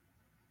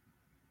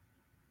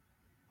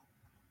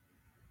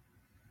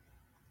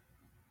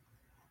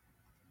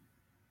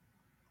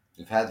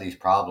 We've had these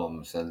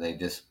problems and they've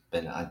just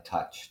been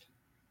untouched,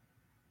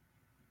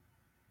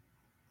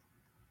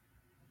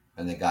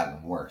 and they've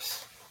gotten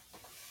worse.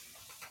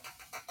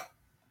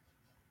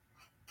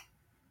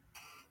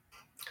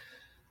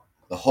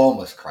 The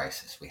homeless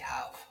crisis we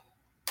have,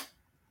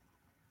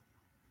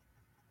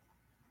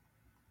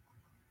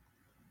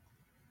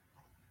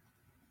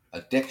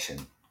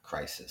 addiction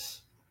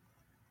crisis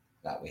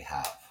that we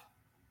have,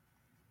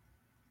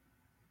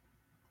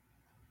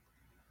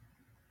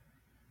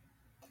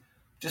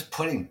 just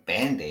putting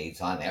band-aids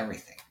on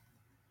everything,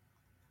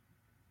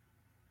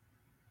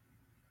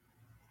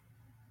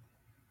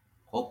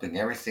 hoping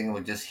everything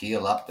would just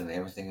heal up and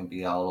everything would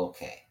be all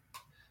okay.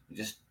 You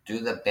just do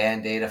the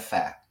band-aid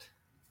effect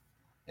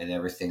and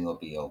everything will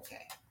be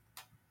okay.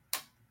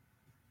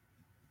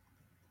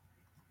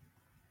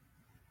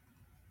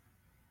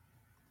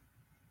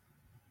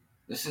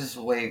 This is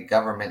the way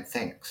government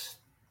thinks.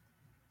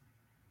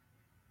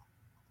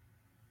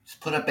 Just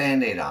put a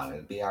band-aid on it,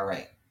 it'll be all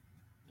right.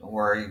 Don't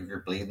worry if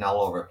you're bleeding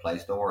all over the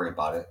place. Don't worry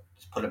about it.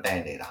 Just put a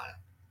band-aid on it.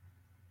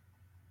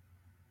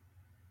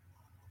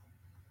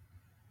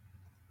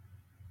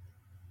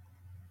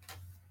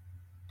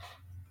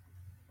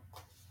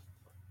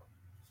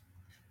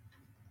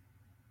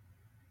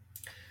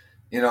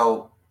 You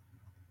know,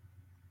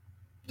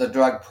 the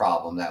drug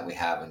problem that we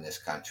have in this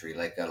country,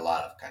 like a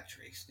lot of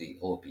countries, the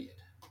opiate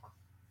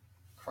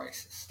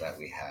crisis that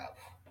we have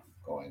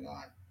going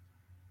on.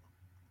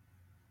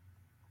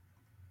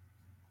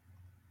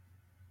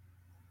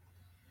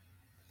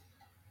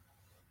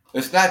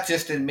 It's not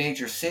just in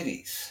major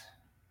cities.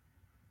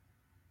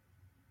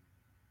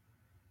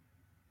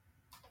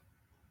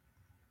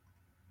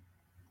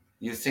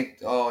 You think,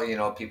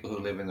 oh, people who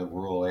live in the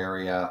rural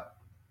area,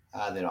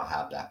 they don't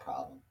have that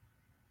problem.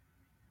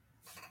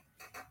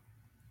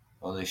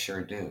 Well, they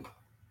sure do.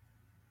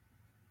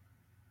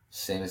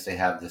 Same as they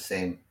have the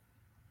same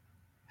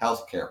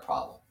healthcare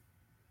problem.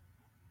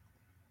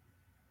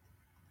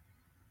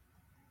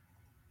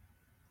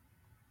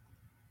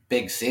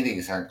 Big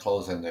cities aren't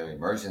closing their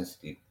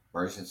emergency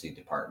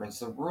departments.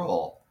 The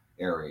rural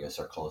areas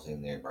are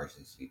closing their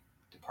emergency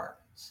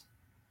departments.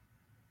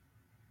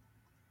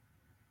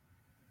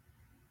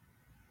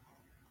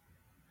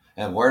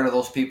 And where do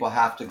those people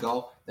have to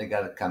go? They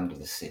got to come to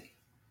the city.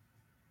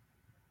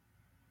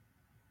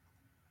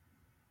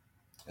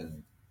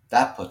 And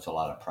that puts a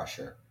lot of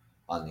pressure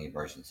on the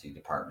emergency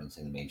departments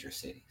in major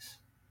cities.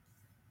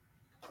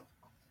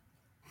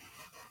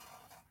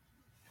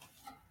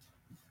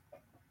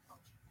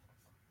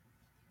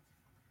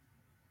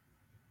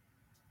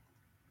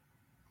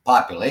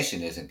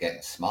 Population isn't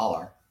getting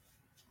smaller,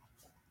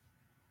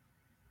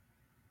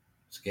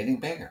 it's getting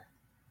bigger.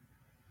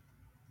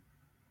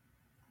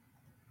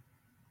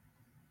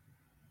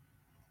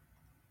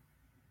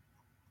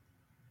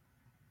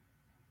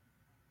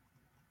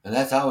 And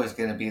that's always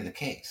going to be the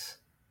case.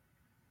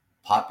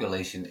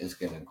 Population is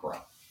going to grow.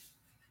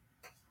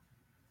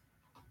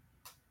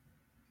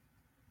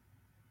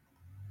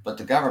 But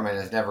the government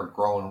has never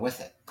grown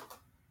with it.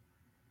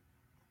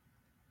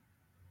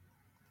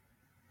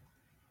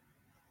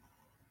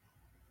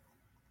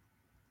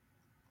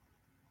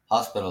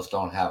 Hospitals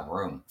don't have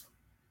room.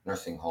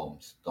 Nursing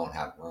homes don't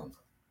have room.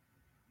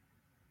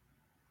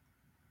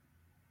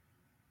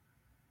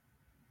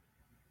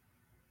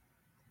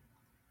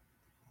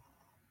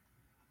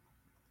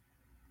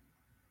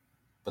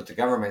 But the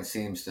government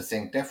seems to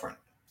think different.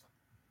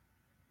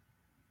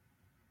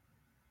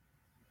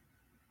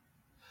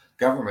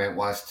 Government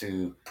wants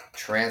to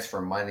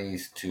transfer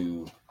monies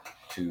to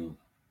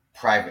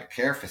private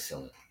care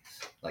facilities,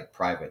 like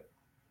private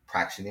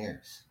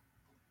practitioners.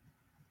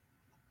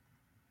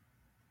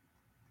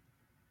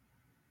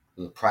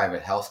 the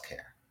private health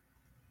care.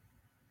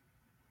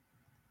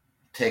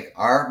 Take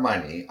our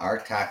money, our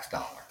tax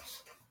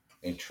dollars,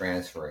 and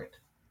transfer it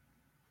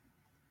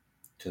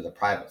to the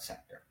private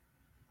sector.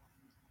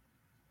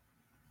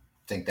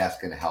 I think that's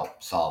going to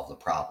help solve the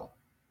problem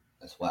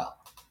as well.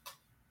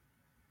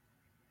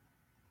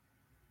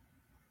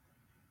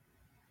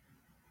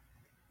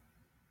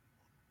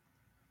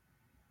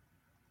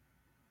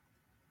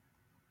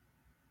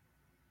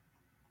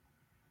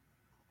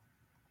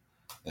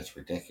 That's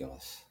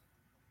ridiculous.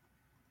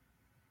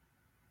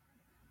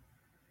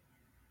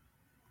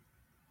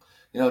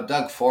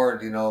 Doug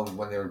Ford,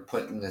 when they were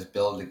putting this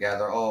bill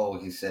together, oh,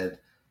 he said,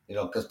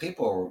 because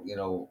people,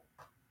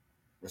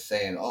 were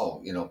saying,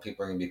 oh,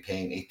 people are going to be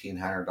paying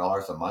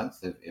 $1,800 a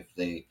month if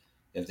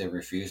they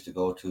refuse to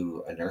go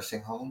to a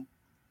nursing home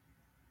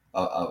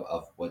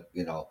of what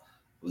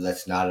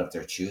that's not of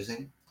their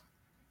choosing.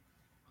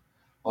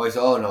 Oh, he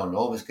said, oh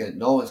no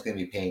one's gonna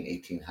be paying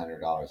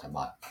 $1,800 a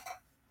month.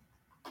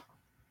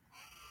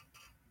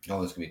 No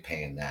one's gonna be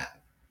paying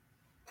that.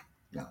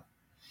 No,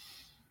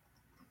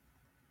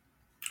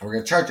 we're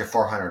gonna charge you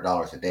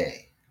 $400 a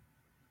day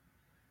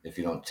if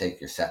you don't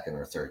take your second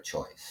or third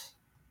choice.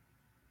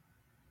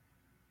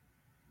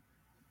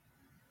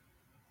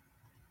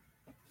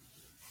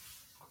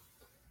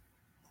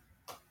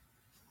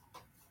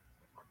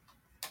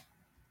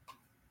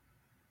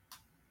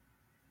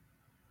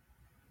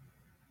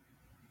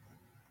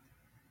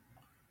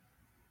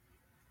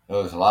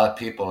 There's a lot of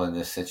people in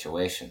this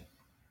situation,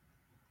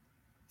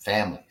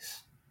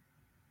 families,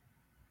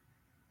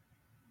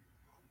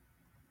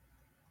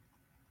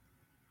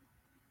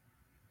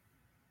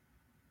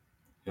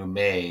 who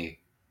may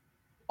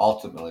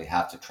ultimately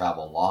have to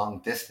travel long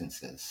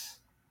distances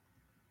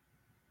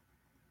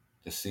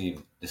to see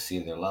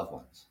their loved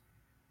ones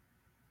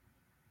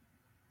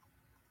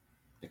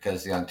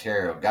because the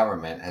Ontario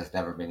government has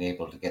never been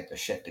able to get their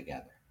shit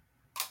together.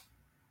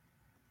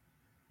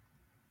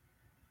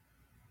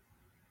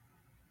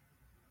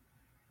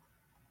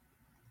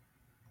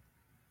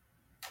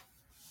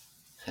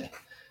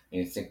 And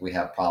you think we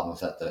have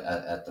problems at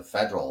the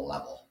federal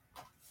level?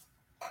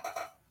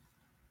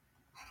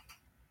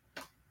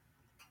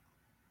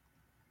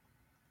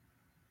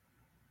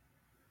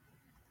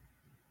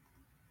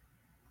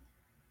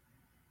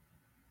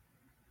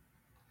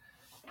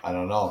 I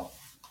don't know.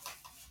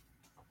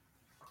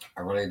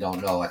 I really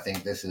don't know. I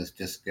think this is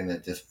just going to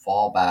just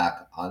fall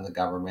back on the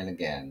government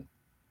again,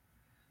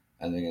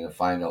 and they're going to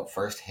find out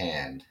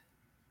firsthand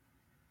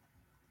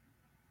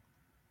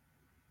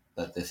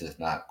that this is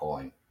not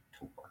going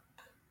to work.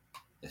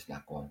 It's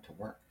not going to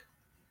work.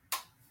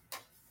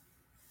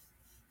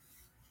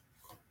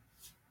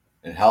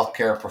 And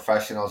healthcare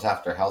professionals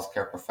after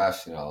healthcare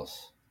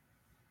professionals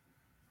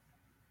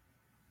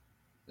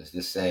is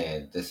just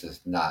saying this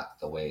is not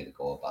the way to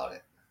go about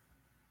it.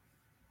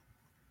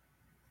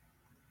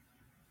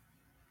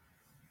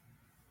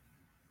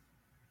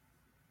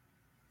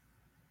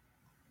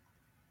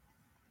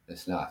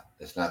 It's not.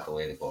 It's not the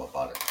way to go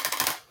about it.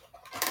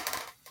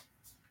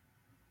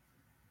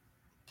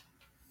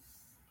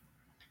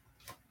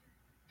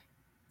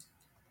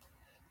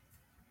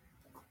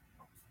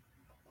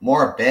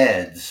 More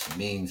beds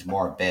means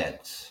more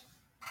beds.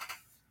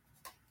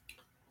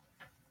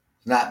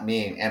 It's not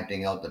mean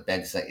emptying out the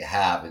beds that you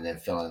have and then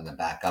filling them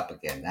back up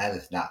again. That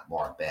is not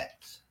more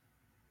beds.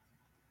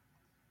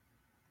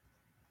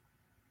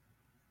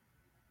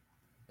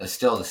 It's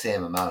still the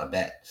same amount of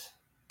beds.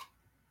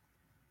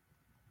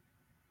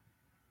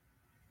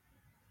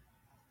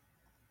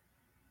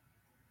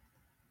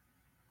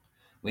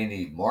 We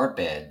need more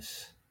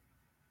beds.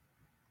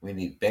 We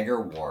need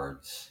bigger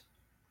wards.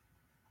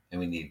 And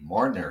we need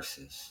more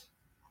nurses.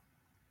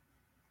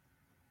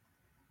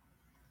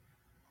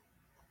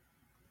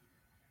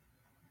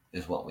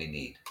 Is what we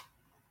need.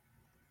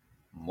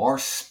 More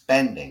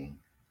spending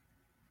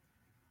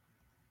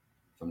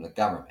from the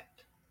government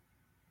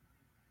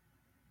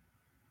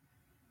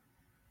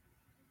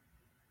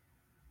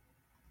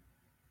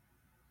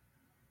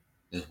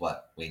is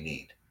what we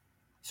need.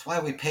 That's why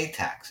we pay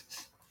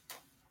taxes.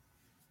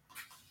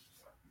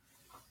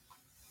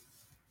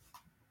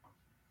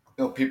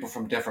 People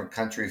from different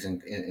countries,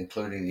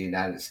 including the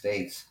United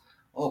States,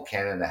 oh,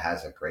 Canada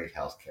has a great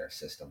healthcare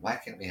system. Why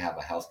can't we have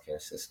a healthcare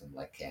system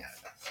like Canada?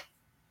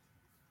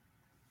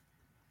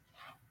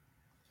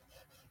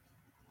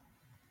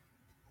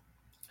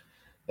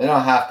 They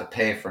don't have to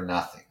pay for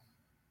nothing.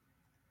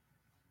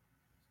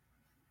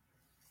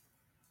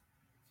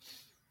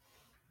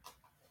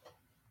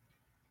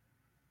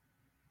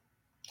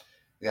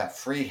 We got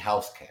free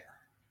healthcare.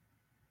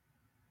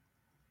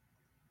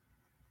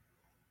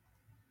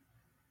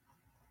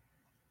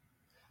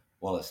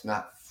 Well, it's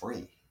not free.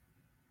 It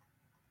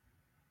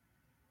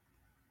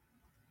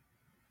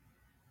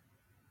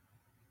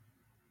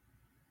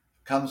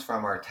comes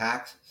from our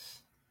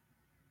taxes.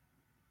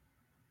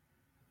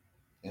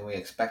 And we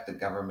expect the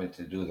government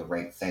to do the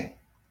right thing,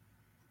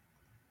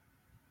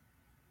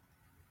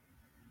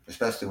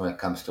 especially when it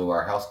comes to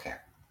our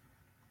healthcare.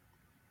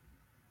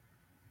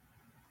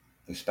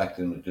 We expect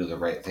them to do the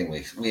right thing.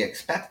 We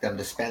expect them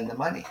to spend the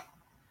money.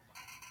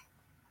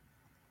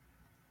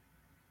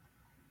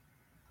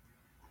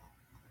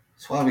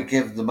 That's why we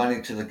give the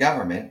money to the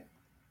government.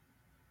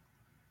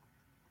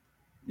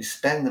 You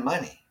spend the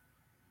money.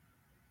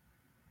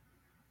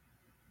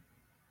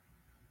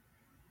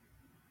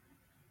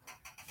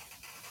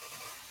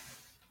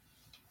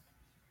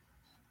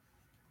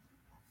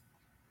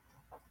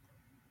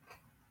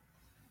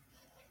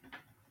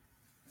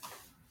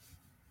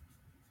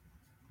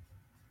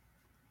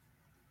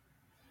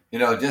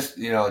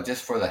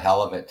 Just for the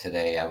hell of it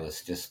today, I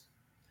was just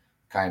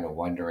kind of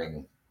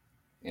wondering,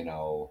 you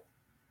know,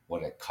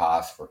 what it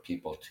costs for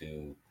people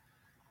to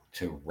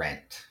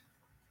rent.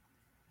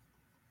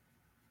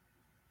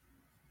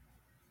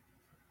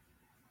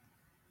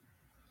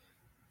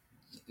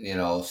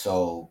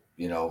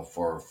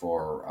 For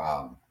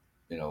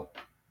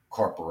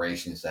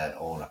corporations that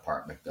own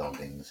apartment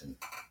buildings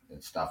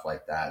and stuff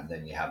like that, and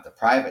then you have the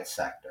private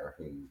sector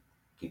who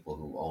people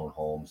who own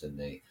homes and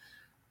they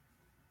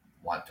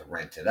want to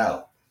rent it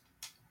out.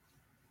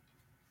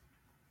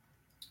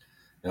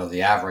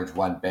 The average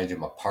one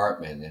bedroom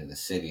apartment in the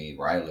city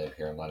where I live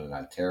here in London,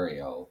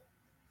 Ontario,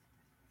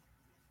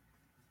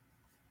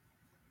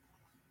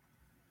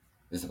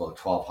 is about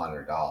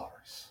 $1,200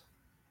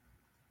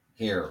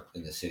 here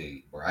in the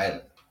city where I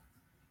live.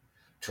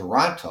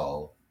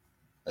 Toronto,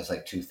 that's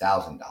like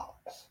 $2,000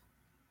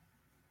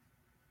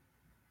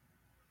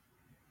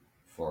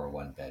 for a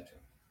one bedroom.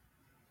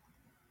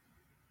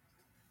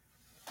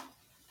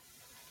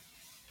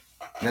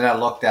 Then I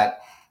looked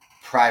at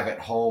private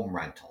home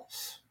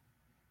rentals,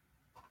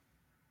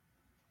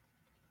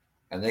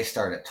 and they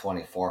start at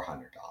 $2,400.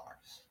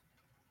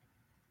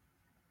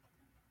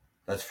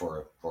 That's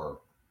for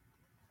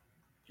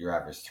your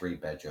average 3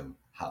 bedroom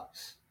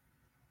house.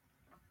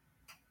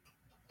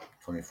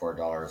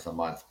 $24 a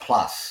month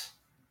plus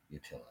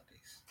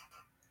utilities,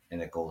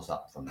 and it goes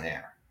up from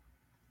there.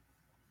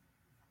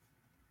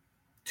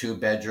 Two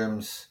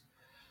bedrooms,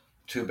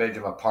 2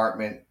 bedroom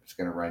apartment, it's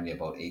going to run you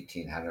about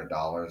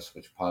 $1,800,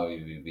 which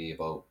probably would be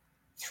about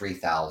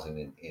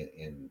 $3,000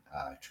 in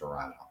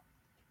Toronto.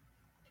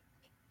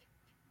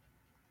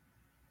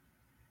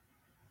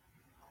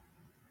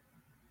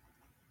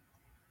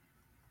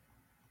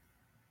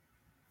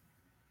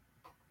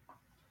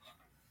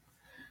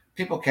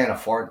 People can't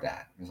afford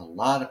that. There's a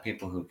lot of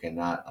people who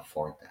cannot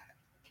afford that.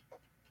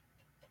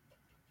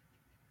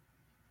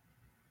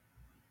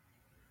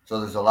 So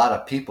there's a lot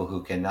of people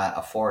who cannot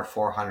afford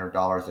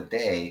 $400 a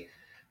day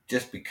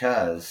just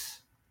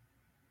because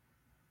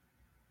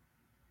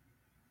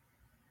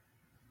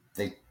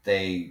they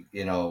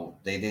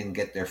didn't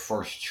get their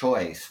first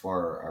choice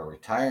for a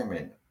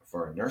retirement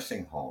for a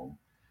nursing home.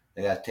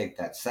 They got to take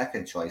that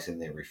second choice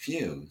and they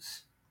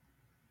refuse.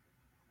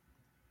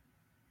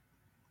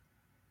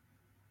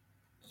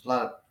 There's a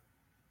lot of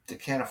they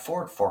can't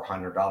afford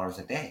 $400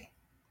 a day.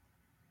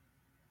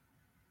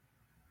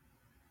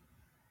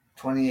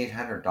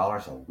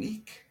 $2,800 a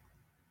week.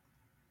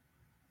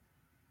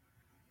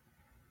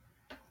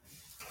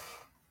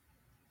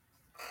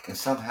 And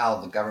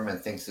somehow the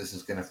government thinks this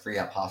is going to free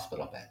up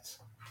hospital beds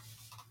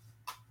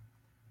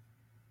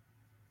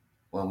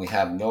when we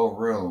have no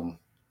room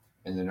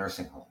in the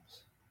nursing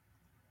homes.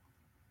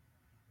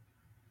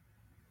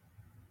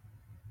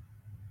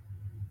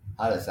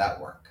 How does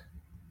that work?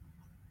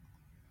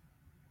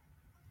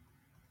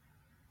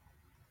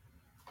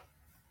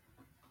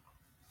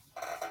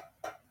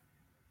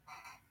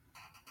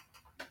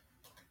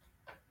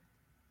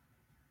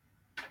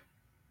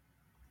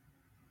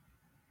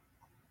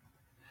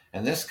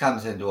 And this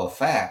comes into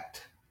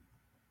effect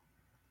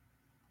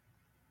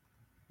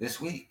this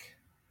week,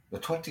 the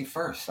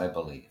 21st, I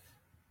believe.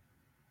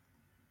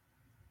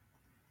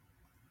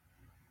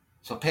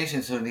 So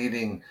patients who are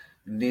needing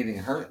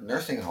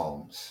nursing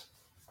homes,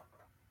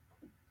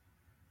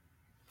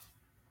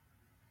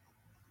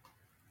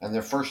 and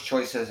their first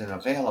choice isn't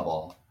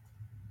available,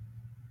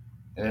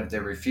 and if they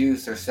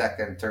refuse their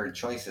second, third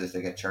choices,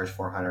 they get charged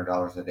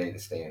 $400 a day to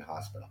stay in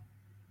hospital.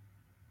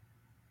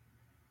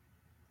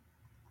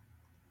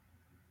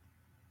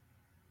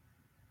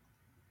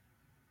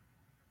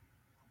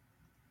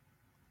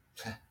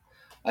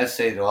 I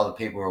say to all the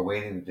people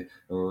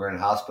who are in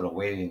hospital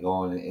waiting,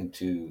 going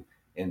into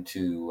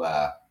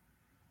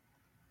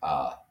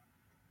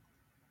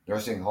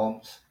nursing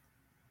homes,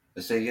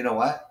 to say, you know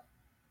what?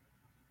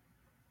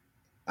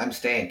 I'm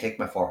staying. Take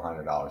my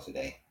 $400 a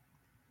day.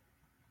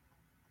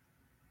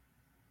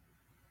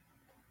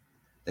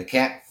 They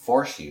can't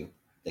force you.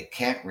 They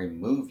can't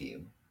remove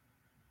you.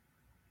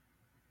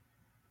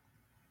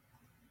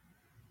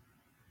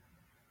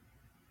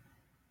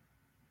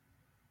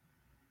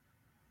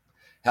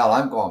 Hell,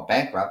 I'm going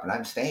bankrupt and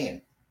I'm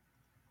staying.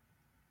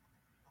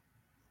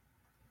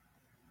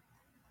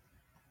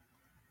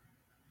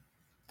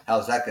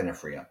 How's that going to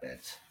free up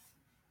beds?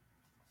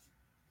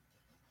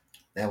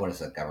 Then what is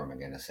the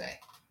government going to say?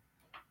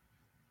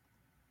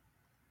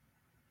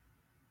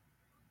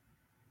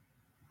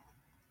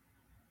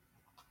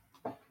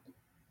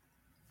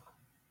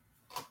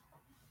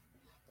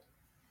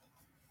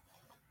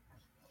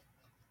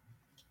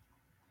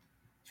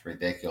 It's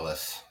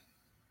ridiculous.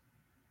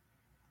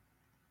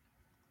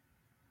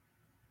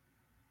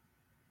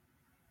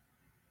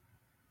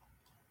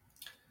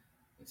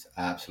 It's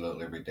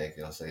absolutely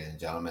ridiculous, ladies and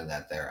gentlemen,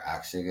 that they're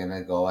actually going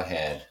to go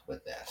ahead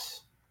with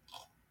this.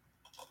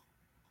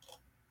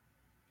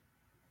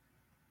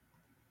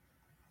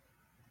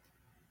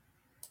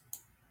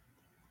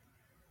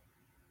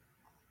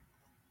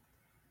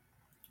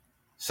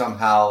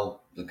 Somehow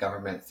the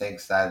government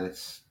thinks that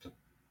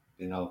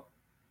you know,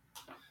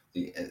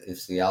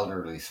 it's the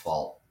elderly's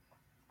fault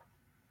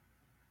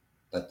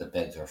that the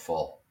beds are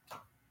full.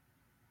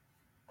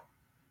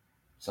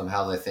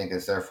 Somehow they think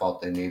it's their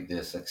fault they need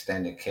this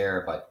extended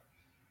care, but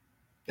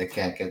they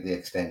can't get the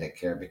extended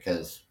care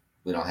because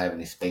we don't have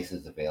any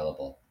spaces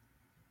available.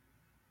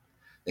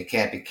 They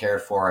can't be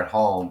cared for at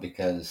home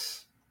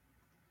because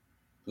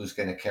who's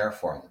going to care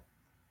for them?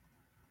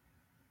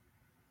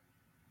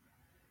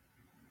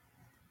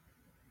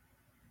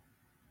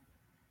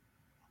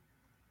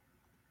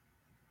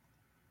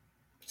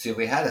 See, if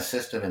we had a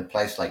system in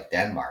place like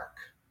Denmark,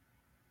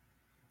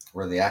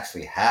 where they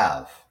actually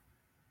have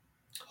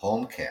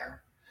home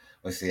care,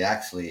 which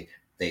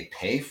they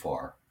pay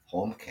for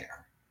home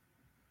care.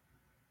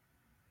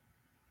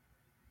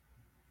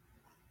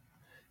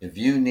 If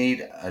you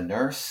need a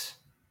nurse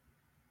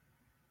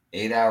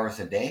 8 hours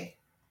a day,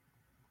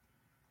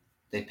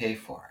 they pay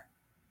for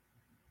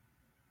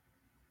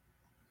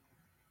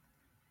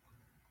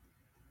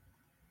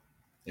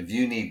it. If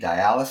you need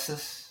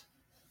dialysis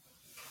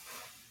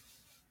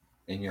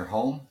in your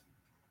home,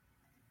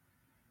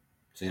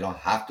 so you don't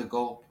have to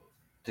go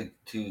to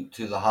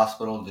the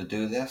hospital to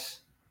do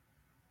this,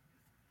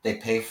 they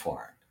pay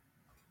for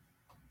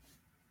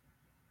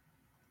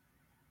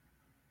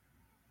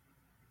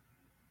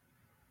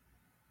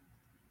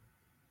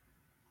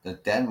it. The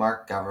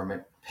Denmark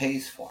government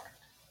pays for it.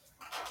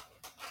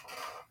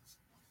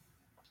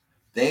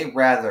 They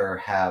rather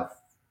have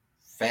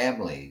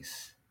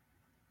families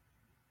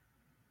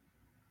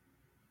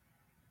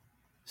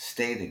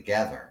stay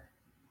together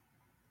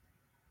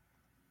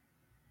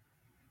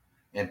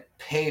and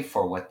pay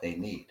for what they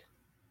need.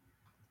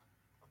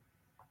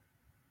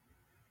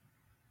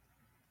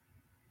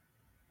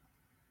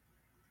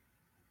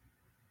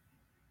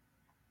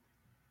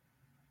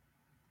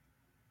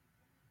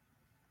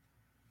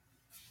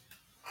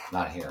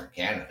 Not here in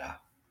Canada.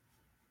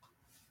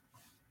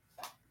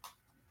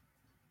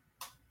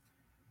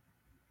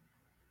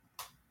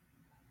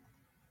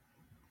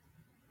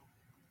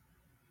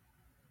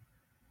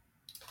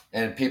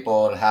 And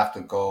people would have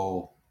to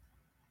go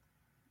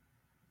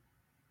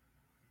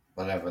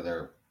whatever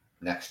their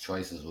next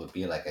choices would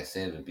be. Like I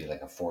said, it would be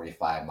like a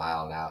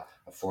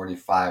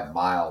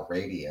 45-mile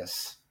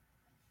radius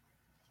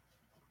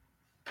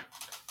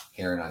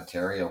here in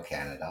Ontario,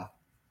 Canada,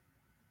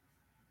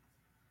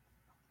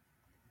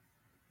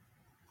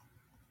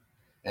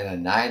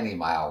 and a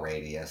 90-mile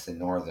radius in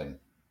northern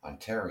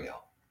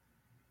Ontario.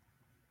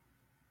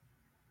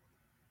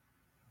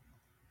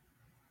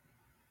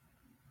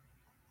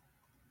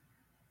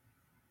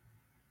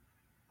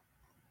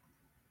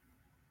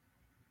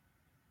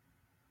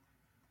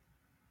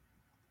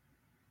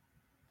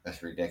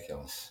 That's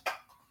ridiculous.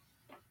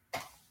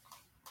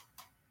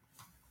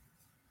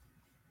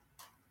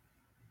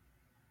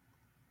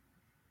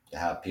 To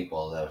have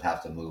people that would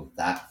have to move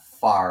that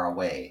far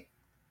away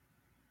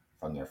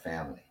from their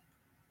family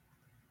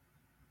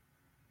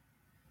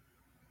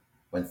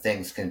when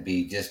things can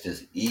be just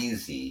as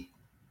easy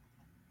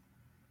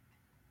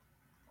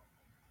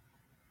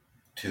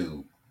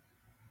to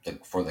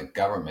for the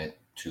government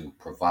to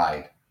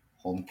provide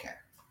home care.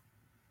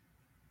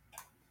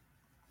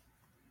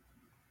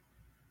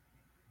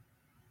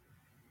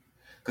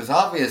 Because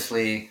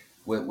obviously,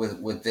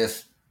 with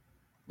this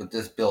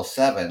Bill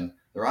 7,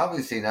 they're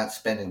obviously not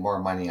spending more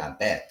money on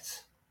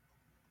beds.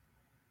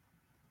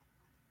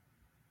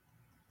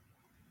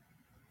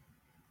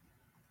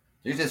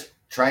 They're just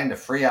trying to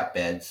free up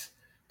beds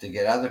to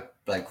get other,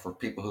 like for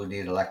people who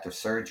need elective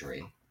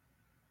surgery.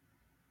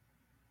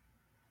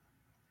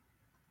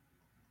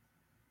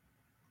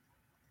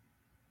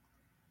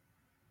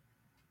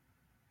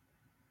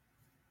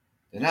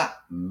 They're not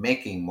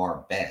making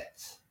more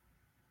beds.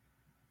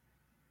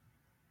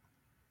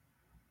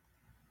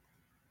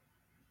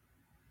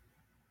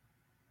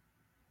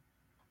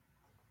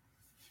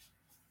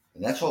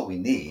 And that's what we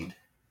need.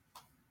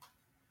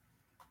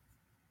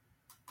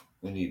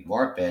 We need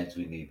more beds.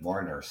 We need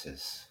more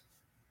nurses.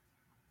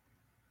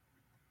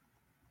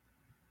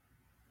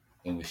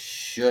 And we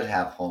should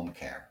have home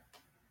care.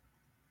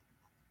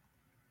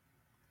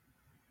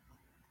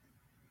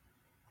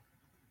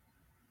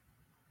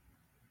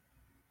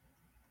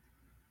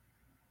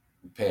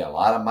 We pay a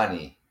lot of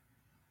money.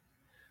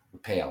 We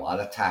pay a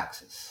lot of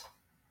taxes.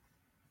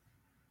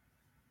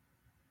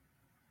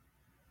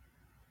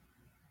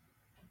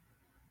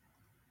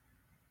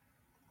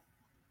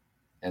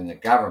 And the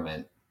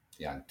government,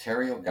 the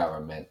Ontario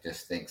government,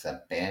 just thinks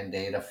a band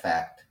aid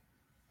effect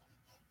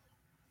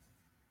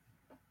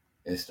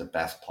is the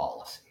best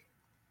policy.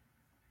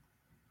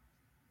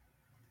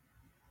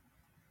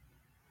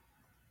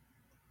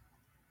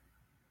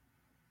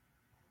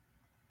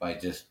 by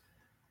just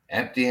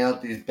emptying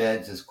out these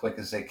beds as quick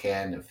as they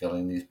can and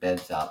filling these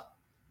beds up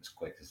as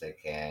quick as they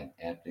can,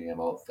 emptying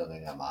them out,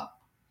 filling them up,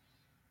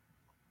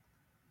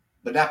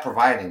 but not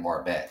providing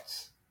more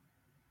beds.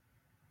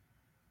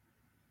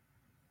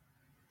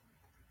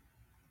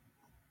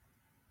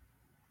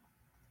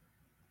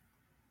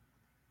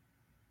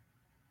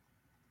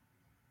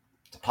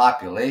 The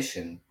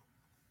population,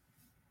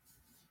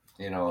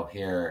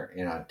 here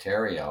in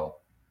Ontario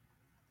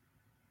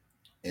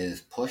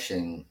is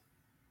pushing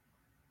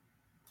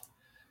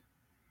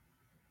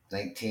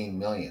 19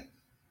 million.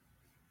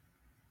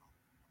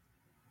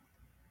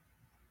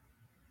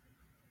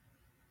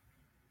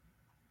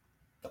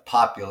 The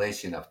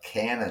population of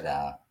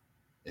Canada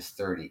is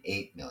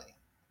 38 million.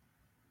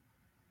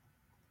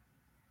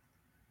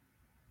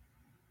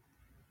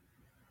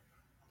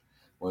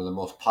 We're the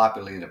most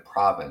populated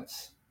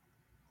province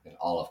in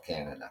all of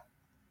Canada.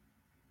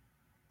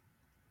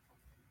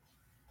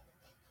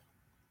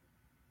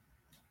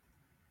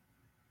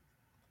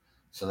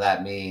 So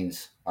that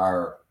means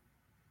our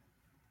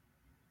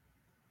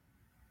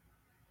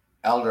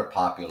elder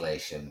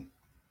population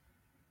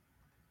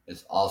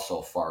is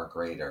also far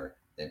greater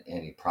than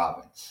any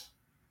province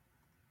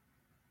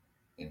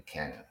in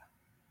Canada.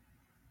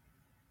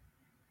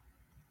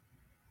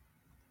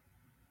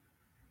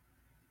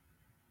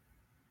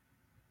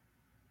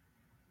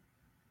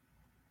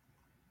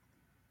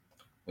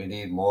 We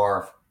need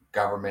more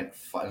government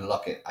fund.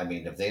 Look at, I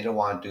mean, if they don't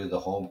want to do the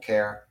home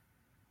care,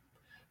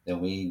 then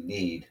we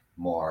need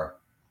more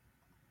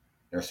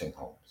nursing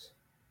homes.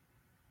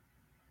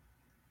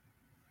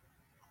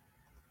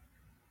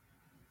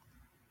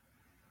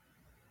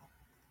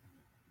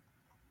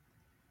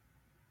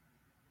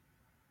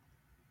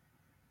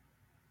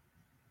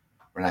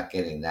 We're not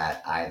getting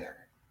that either.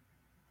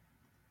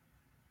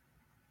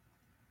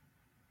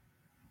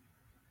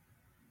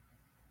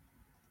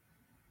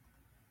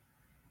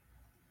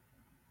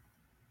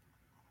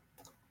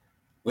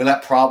 We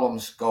let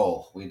problems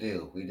go. We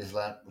do. We just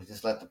let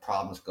the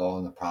problems go,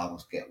 and the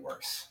problems get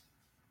worse.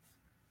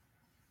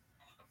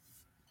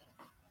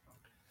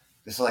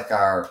 Just like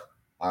our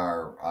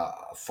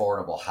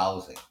affordable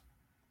housing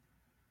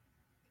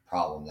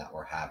problem that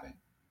we're having,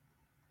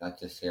 not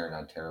just here in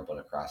Ontario but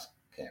across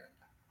Canada.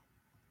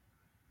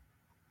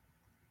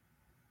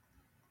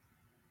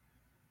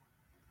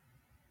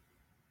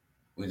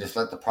 We just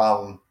let the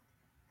problem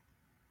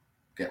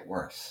get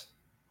worse.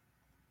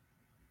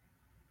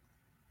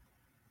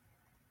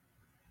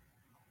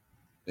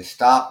 They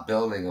stopped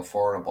building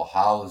affordable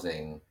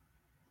housing.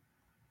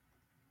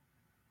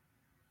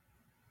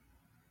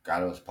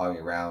 God, it was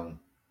probably around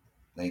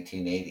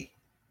 1980.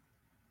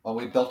 Well,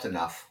 we built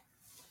enough.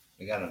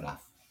 We got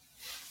enough.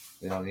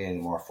 We don't need any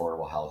more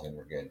affordable housing.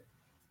 We're good.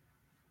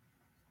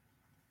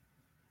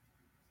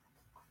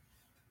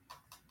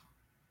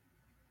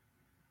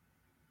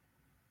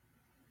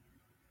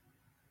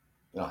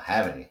 We don't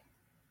have any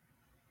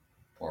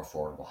more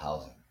affordable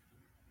housing.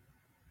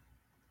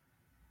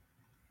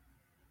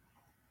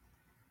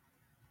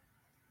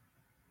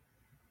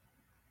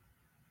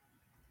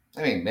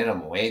 I mean,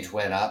 minimum wage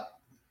went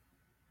up,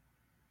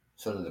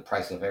 so did the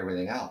price of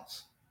everything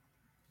else.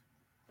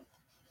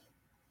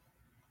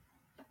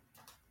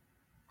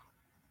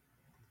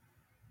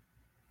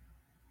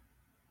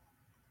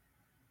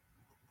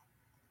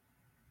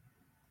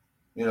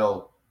 You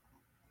know,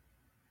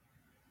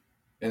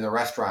 in the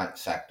restaurant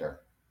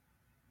sector,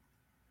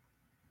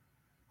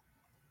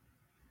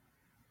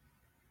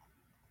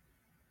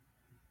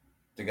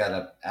 they got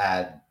to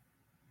add,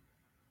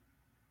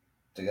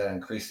 they got to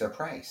increase their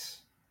price,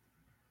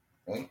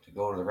 right? To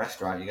go to the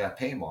restaurant, you got to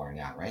pay more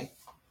now, right?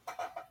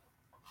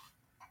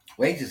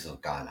 Wages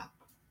have gone up.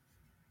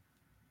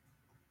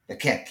 They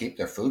can't keep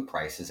their food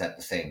prices at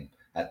the same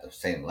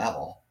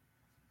level.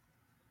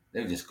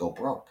 They just go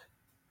broke.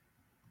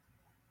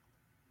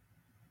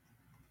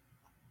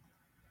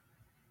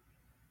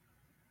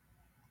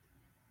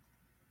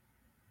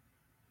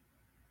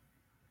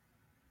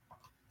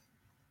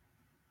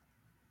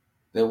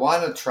 They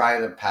want to try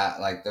to pass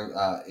like they're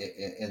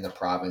in the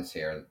province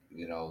here.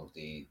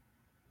 The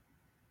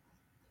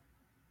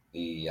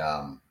the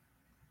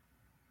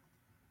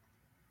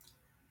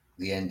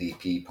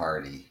NDP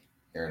party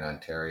here in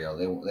Ontario.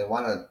 They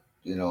want to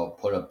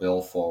put a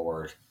bill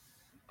forward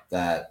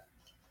that,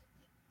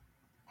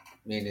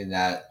 meaning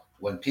that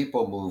when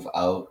people move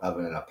out of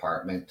an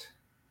apartment,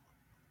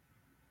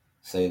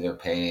 say they're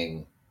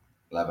paying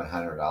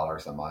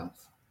 $1,100 a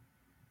month,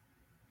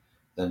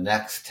 the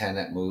next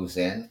tenant moves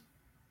in,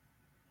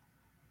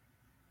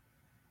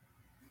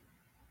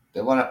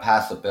 they want to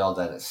pass a bill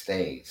that it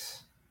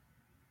stays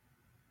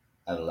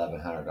at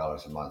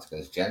 $1,100 a month,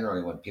 because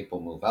generally when people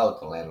move out,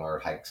 the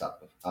landlord hikes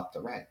up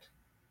the rent.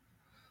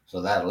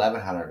 So that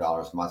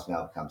 $1,100 a month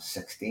now becomes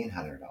 $1,600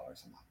 a month.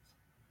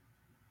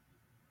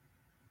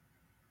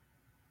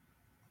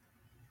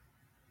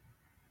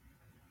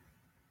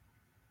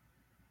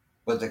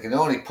 But they can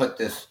only put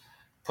this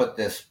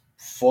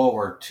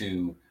forward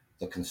to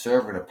the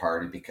Conservative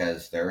Party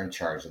because they're in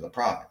charge of the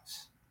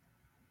province.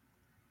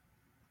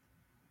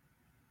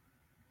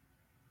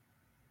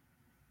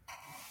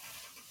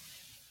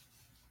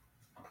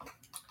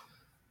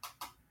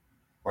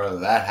 Whether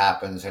that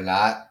happens or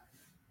not,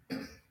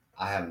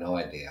 I have no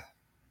idea.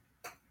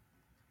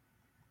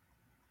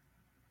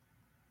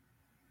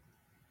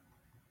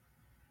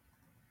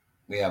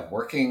 We have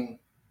working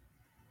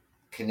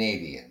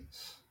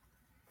Canadians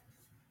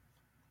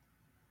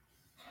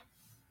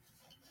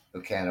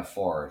who can't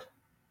afford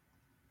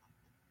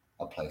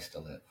a place to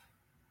live.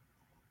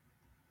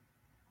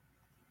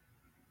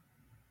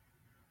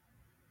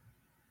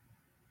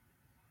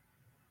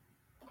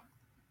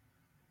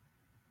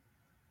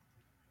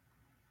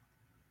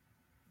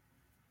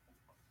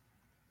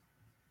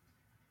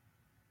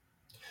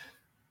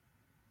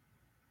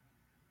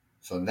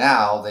 So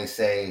now they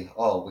say,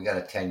 oh, we got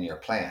a 10-year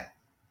plan.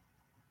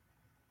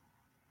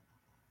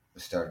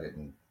 We started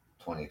in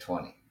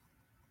 2020,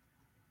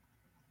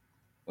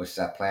 which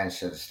that plan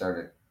should have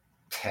started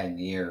 10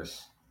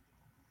 years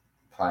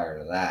prior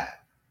to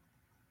that.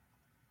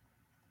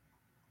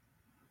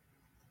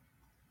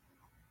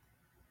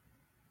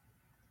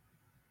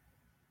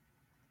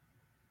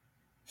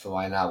 So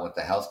why not with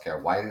the healthcare?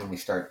 Why didn't we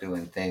start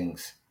doing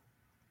things,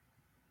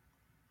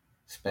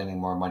 spending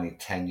more money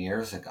 10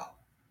 years ago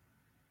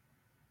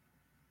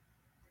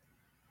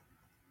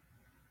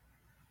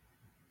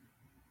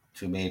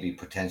to maybe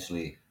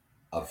potentially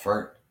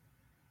avert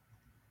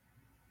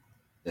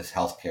this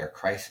healthcare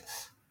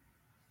crisis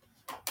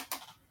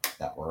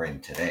that we're in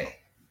today?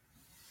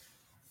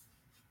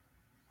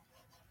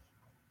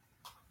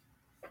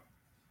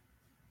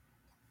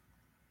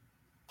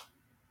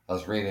 I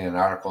was reading an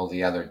article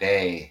the other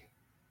day,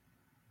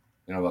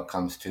 what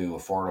comes to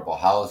affordable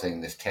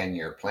housing, this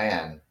 10-year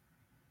plan.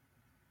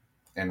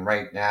 And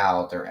right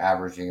now they're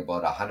averaging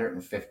about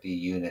 150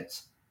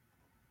 units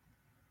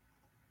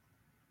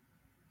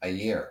a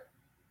year.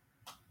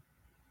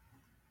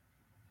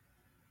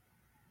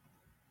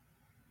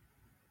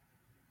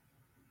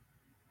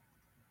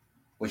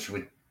 Which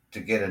would, to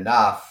get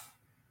enough,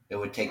 it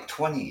would take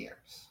 20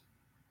 years.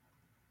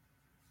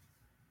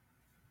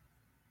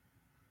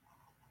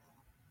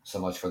 So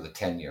much for the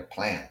 10-year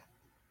plan.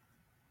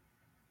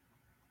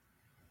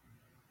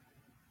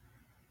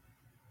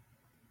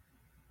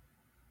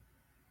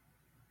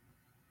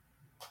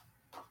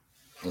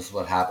 This is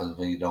what happens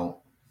when you don't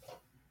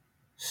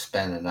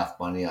spend enough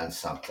money on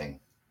something.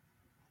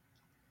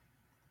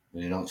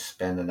 When you don't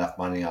spend enough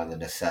money on the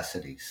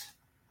necessities,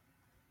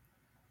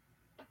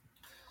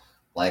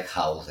 like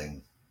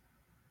housing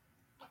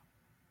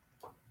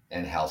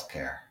and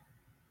healthcare.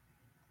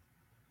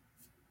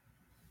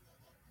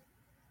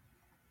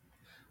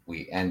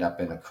 We end up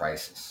in a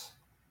crisis.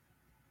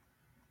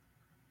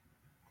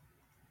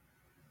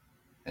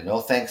 And no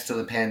thanks to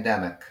the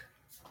pandemic,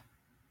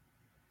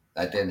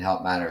 that didn't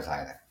help matters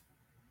either.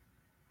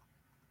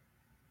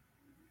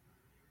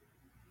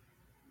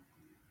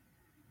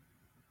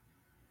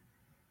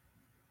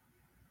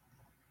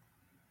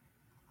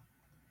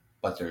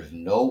 But there's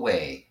no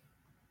way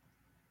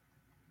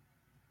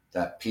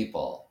that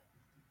people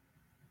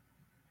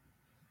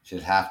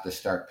should have to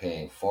start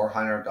paying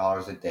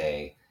 $400 a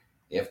day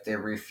if they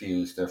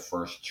refuse their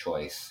first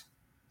choice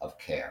of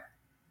care.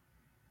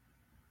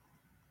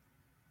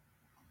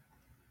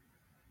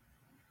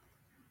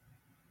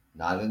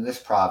 Not in this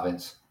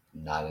province,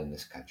 not in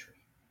this country.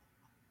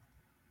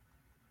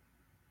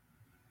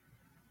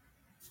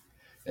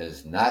 It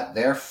is not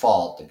their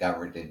fault the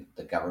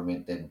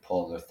government didn't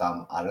pull their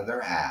thumb out of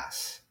their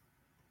ass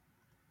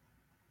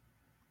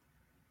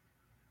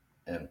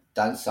and have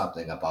done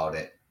something about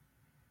it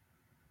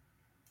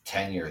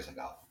 10 years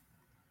ago.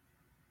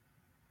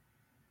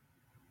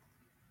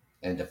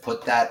 And to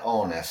put that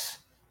onus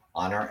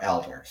on our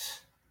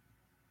elders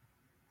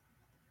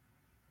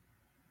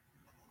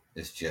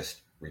is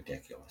just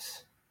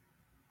ridiculous.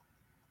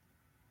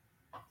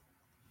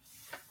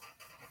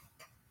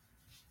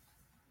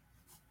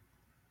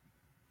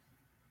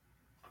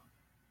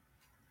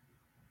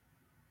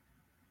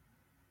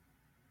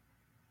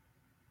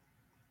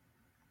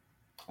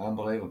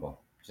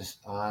 Unbelievable.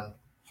 Just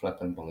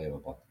flippin'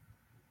 believable.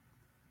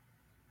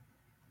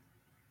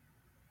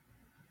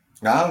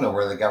 Now, I don't know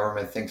where the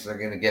government thinks they're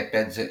going to get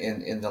beds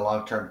in the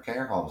long-term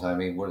care homes. I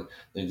mean,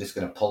 they're just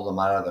going to pull them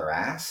out of their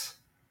ass?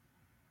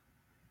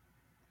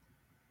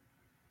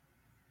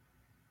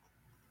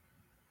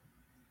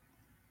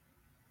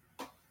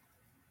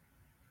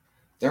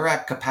 They're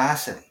at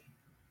capacity.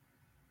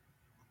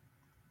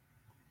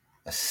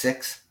 A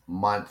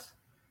 6-month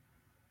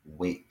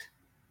wait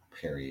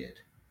period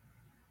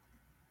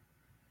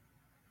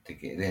to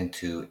get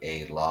into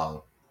a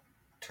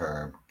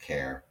long-term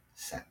care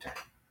center.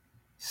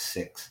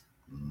 6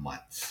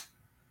 months.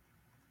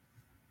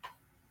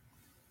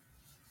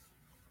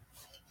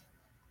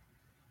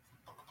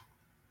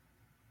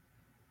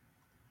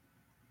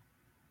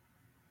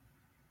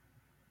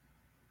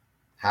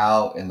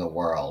 How in the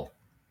world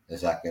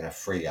is that going to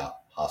free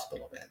up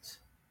hospital beds?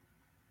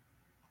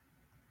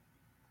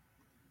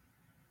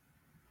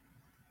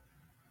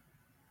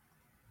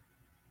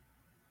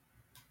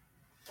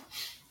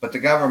 But the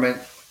government,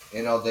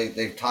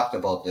 they've talked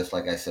about this.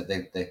 Like I said,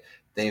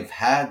 they've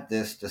had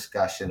this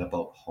discussion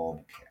about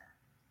home care.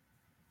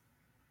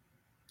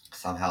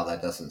 Somehow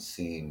that doesn't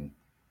seem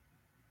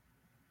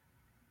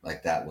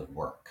like that would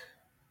work.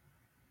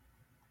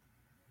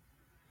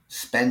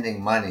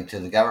 Spending money to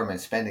the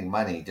government, spending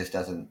money just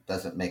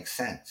doesn't make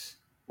sense.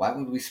 Why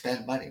would we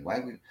spend money? Why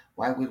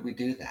would we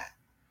do that?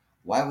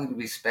 Why would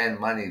we spend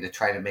money to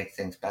try to make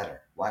things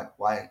better? Why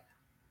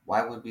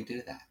would we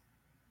do that?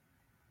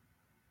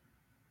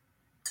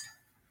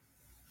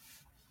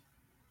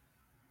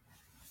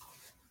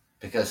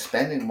 Because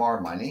spending more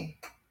money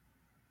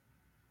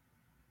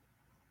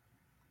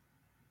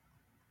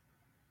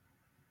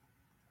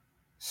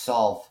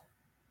solve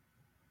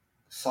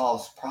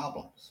solves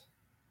problems.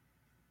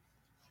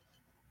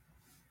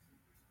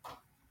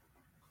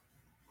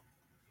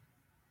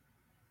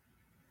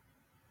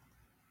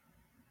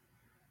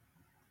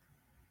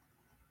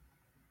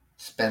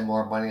 Spend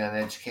more money on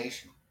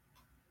education.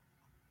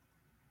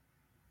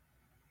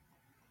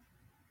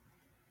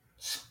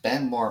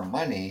 Spend more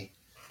money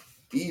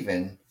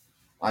even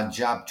on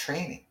job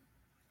training.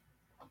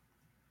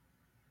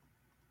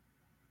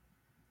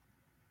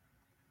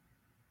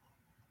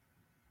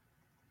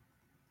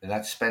 And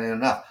that's spending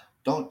enough.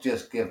 Don't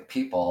just give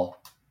people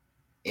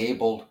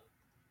able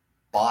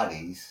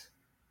bodies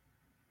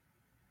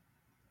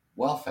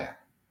welfare.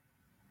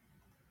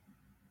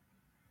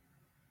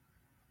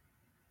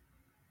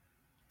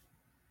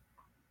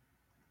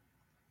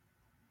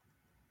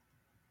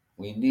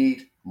 We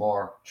need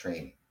more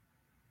training.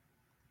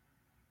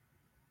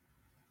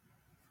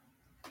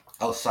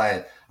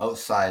 Outside of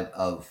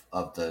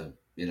the,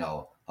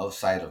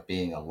 outside of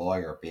being a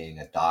lawyer, being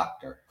a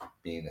doctor,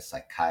 being a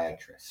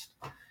psychiatrist.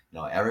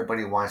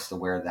 Everybody wants to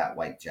wear that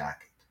white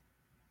jacket.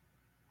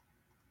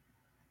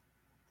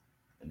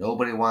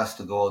 Nobody wants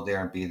to go out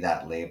there and be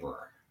that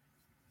laborer.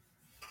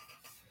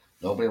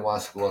 Nobody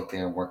wants to go out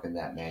there and work in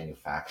that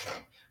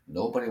manufacturing.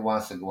 Nobody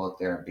wants to go out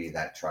there and be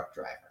that truck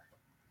driver.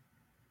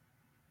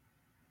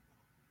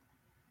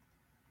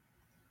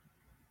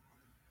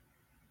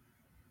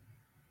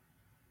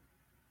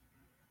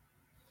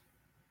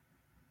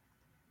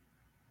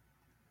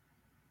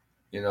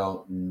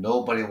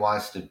 Nobody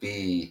wants to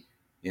be,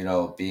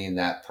 being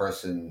that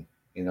person,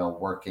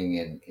 working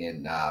in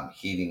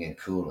heating and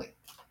cooling.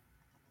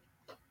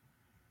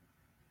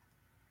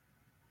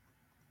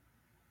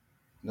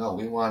 No,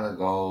 we want to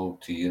go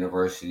to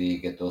university,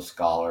 get those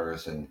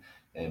scholars,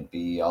 and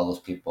be all those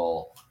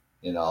people,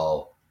 you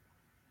know,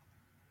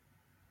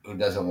 who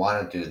doesn't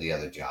want to do the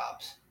other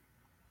jobs.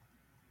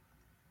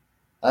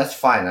 That's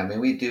fine. I mean,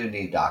 we do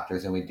need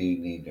doctors and we do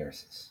need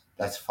nurses.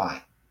 That's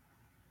fine.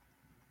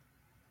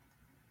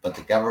 But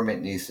the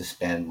government needs to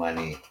spend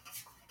money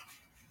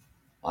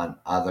on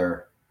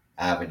other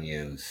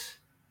avenues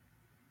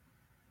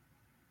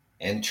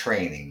and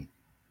training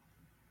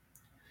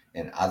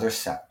in other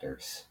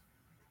sectors,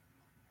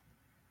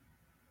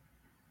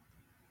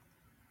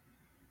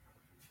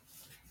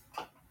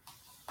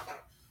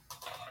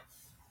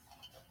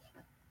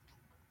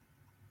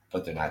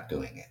 but they're not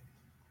doing it.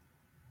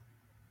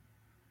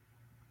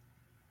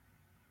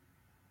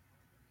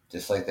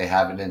 Just like they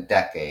haven't in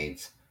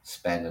decades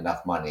spent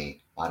enough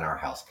money on our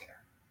healthcare.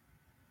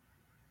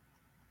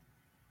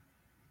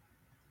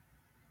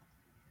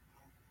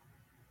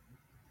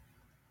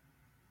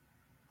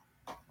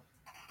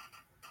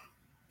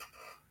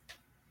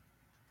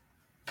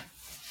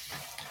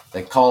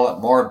 They call it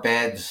More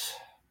Beds,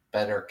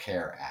 Better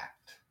Care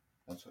Act.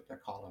 That's what they're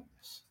calling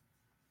this.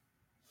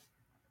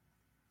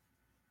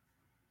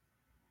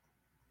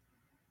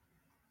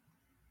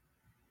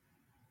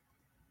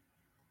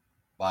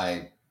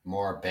 By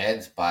more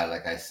beds, by,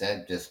 like I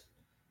said, just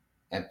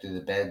empty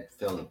the bed,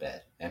 fill the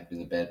bed, empty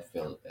the bed,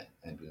 fill the bed,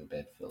 empty the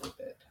bed, fill the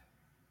bed.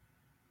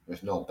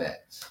 There's no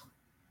beds.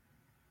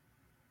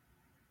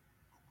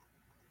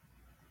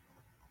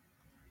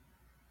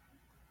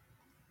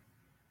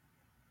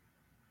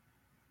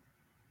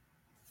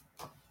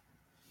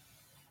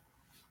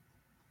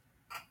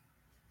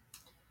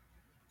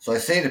 So I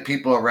say to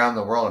people around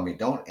the world, I mean,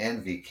 don't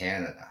envy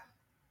Canada.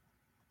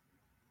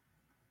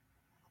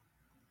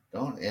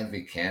 Don't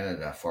envy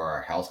Canada for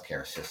our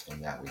healthcare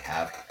system that we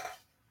have here.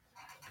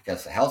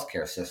 Because the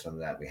healthcare system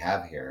that we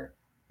have here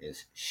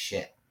is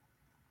shit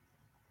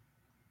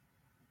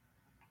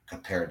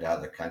compared to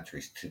other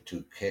countries,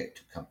 to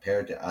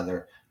compared to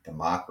other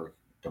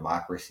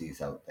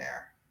democracies out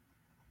there.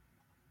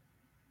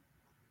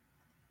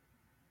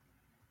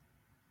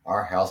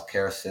 Our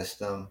healthcare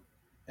system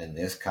in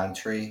this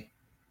country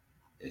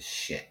is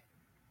shit.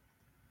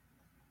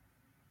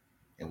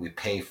 And we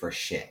pay for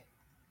shit.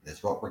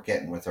 That's what we're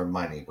getting with our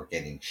money. We're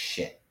getting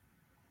shit.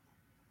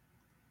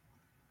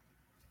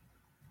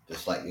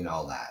 Just let you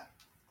know that.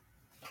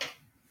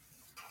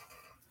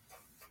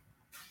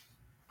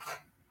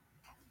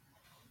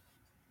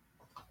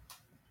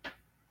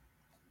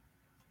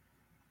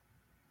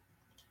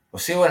 We'll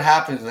see what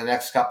happens in the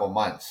next couple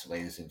months,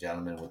 ladies and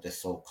gentlemen, with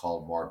this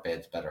so-called More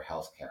Beds, Better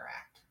Healthcare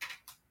Act.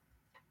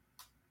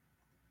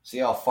 See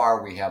how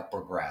far we have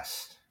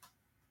progressed.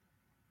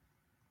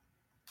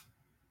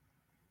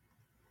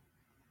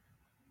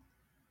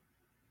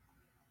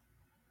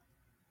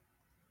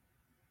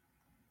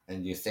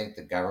 And you think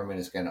the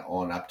government is going to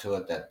own up to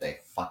it that they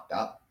fucked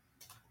up?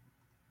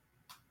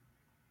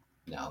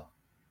 No,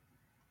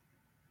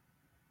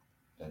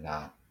 they're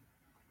not.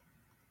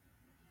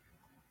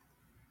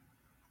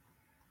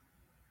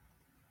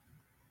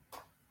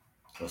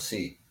 We'll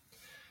see.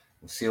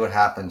 We'll see what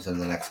happens in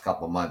the next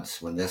couple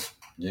months when this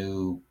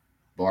new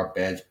More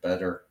Beds,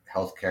 Better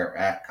Healthcare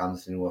Act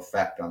comes into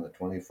effect on the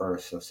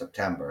 21st of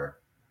September.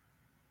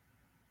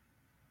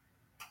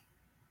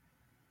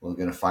 We're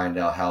going to find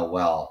out how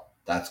well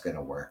that's going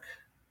to work.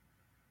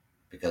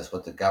 Because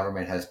what the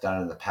government has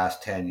done in the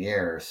past 10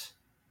 years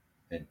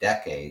and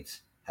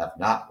decades have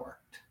not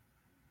worked.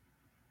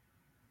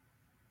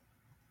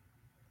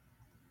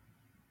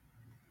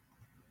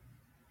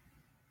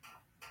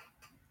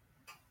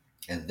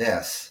 And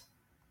this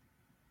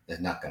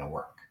is not going to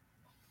work.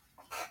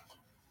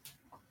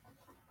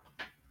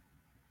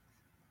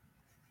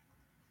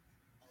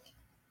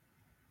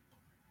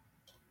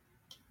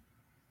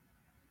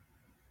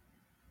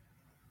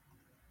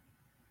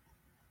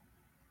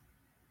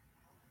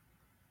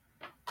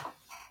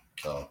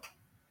 So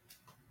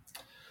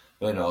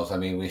who knows? I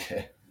mean,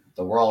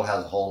 the world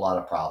has a whole lot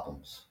of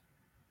problems,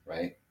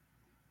 right?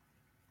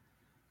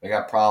 We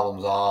got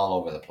problems all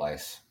over the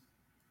place.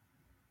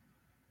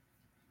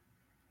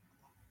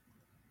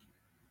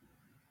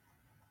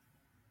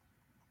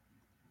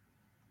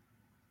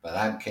 But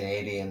I'm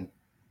Canadian,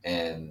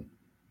 and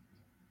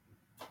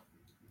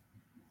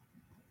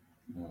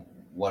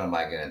what am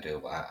I going to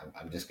do?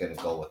 I'm just going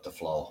to go with the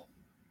flow.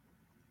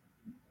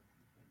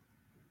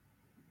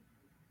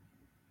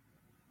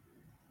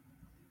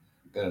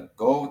 Going to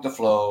go with the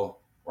flow,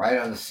 right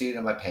on the seat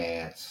of my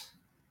pants,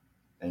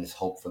 and just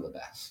hope for the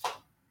best.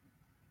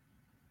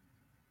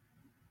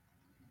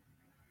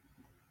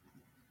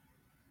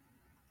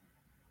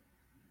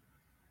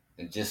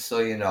 And just so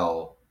you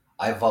know,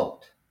 I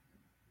vote.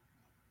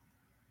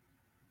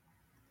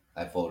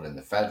 I vote in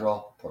the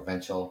federal,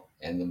 provincial,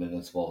 and the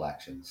municipal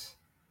elections.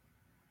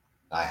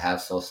 I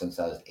have so since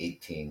I was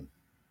 18.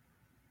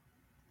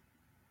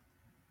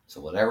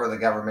 So whatever the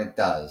government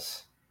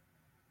does,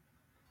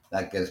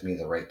 that gives me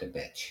the right to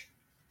bitch.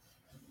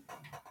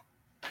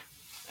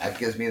 That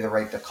gives me the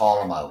right to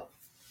call them out.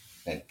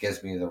 That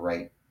gives me the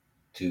right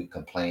to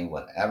complain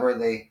whatever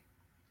they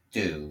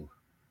do.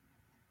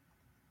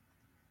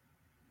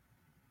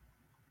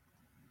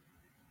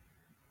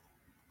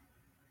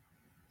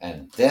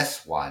 And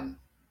this one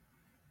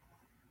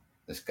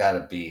has got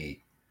to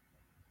be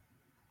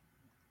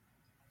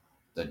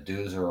the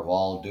doozer of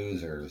all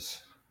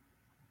doozers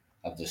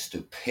of the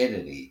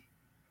stupidity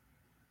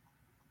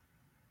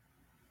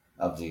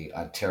of the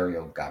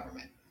Ontario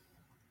government.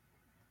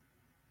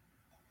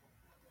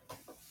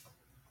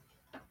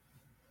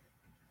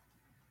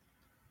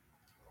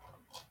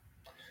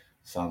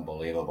 It's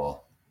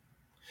unbelievable.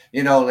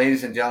 You know,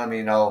 ladies and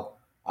gentlemen,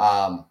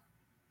 um,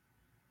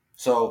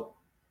 so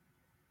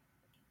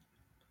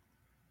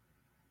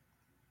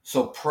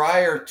so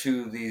prior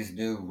to these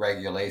new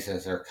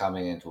regulations that are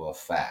coming into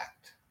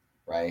effect,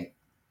 right?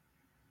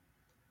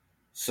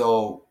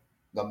 So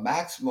the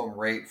maximum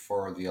rate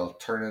for the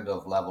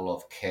alternative level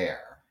of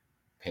care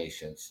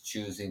patients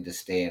choosing to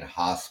stay in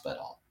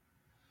hospital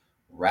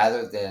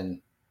rather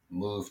than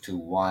move to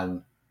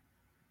one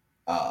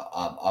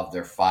of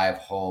their 5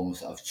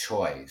 homes of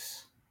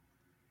choice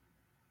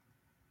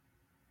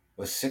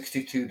was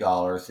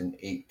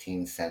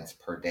 $62.18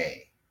 per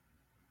day,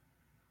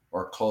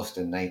 or close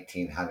to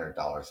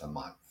 $1,900 a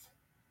month.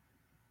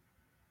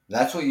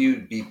 That's what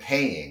you'd be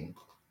paying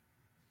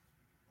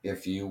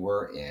if you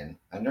were in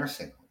a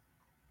nursing home.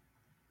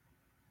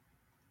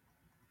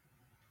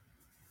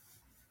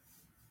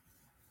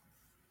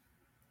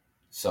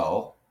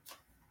 So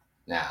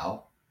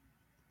now,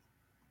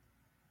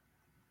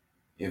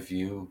 if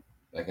you,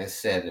 like I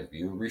said, if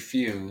you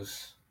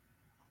refuse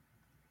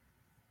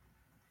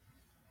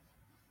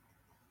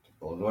to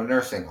go to a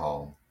nursing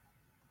home,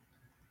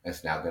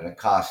 it's now going to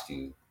cost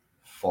you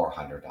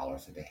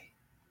 $400 a day.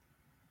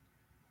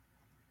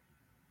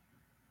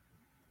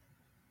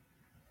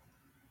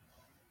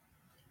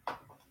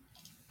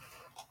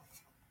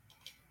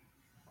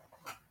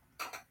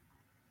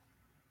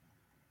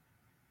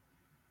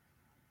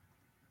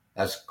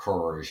 That's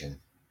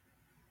coercion.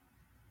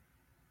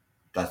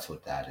 That's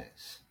what that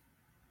is.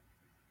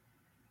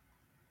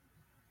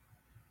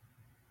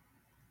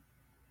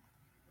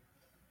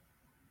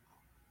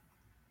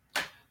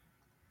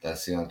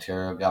 That's the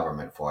Ontario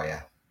government for you.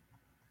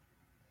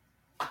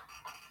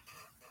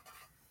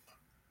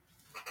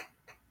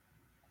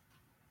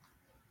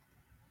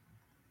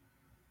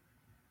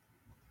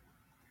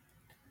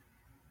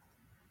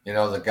 You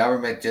know, the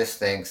government just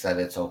thinks that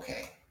it's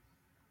okay.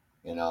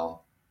 You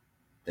know,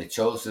 they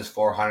chose this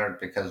 400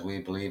 because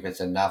we believe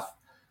it's enough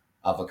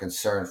of a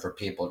concern for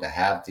people to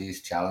have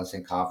these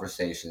challenging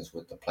conversations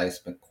with the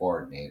placement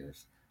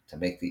coordinators, to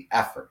make the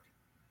effort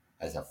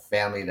as a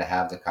family to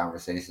have the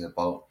conversation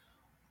about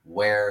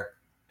where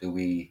do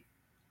we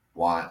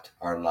want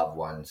our loved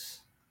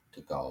ones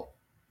to go.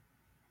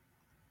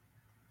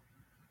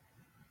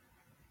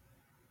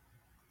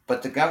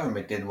 But the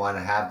government didn't want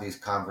to have these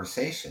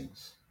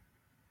conversations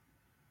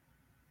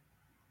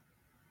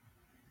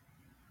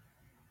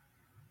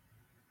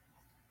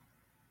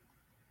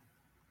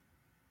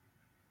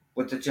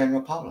with the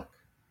general public.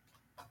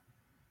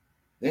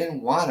 They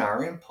didn't want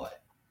our input.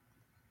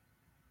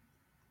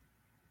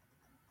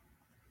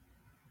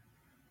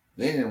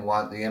 They didn't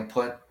want the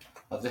input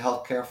of the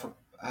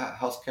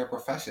healthcare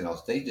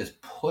professionals. They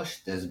just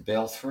pushed this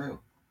bill through.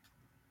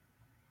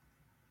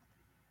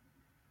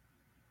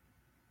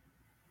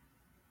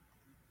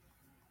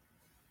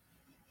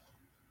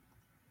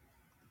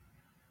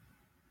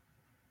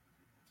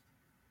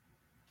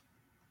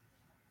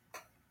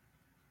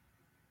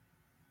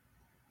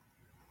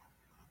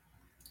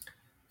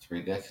 It's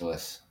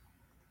ridiculous.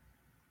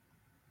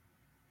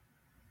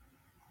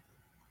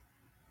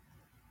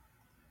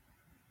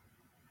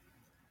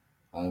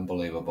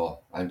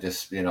 Unbelievable. I'm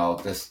just,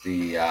 just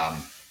the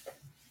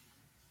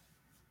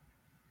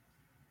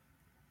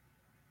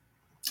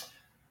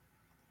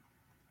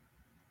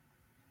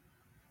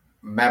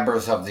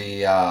members of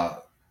the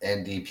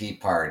NDP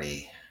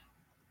party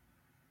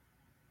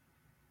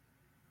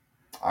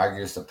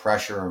argues the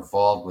pressure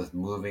involved with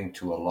moving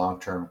to a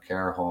long-term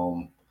care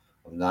home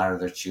of not of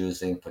their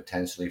choosing,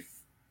 potentially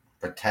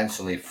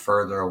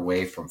further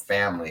away from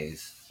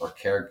families or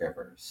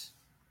caregivers,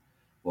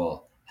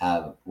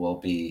 will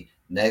be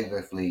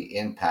negatively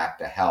impact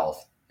the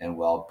health and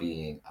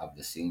well-being of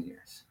the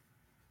seniors.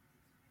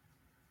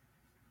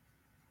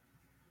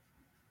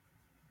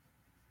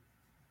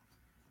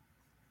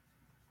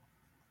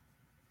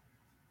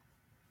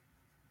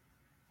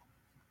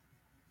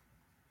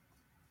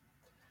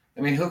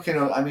 Who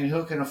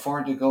can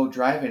afford to go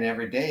driving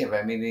every day?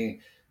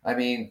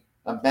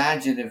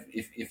 Imagine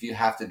if you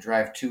have to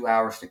drive 2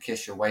 hours to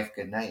kiss your wife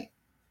goodnight.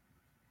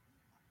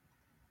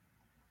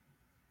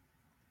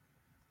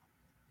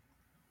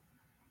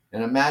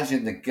 And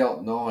imagine the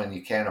guilt knowing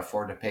you can't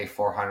afford to pay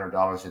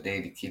 $400 a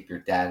day to keep your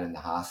dad in the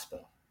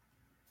hospital.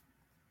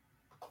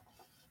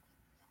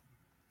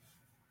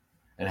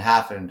 And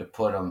having to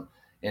put him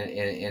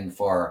in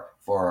for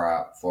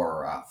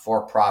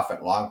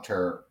profit long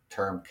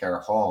term care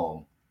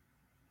home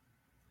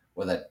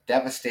with a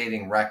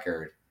devastating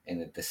record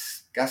and a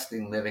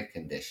disgusting living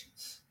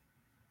conditions.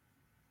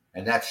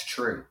 And that's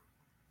true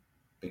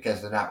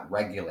because they're not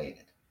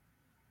regulated.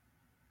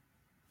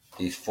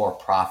 These for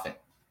profit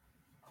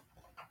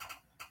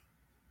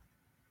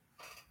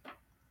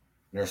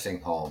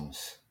nursing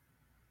homes.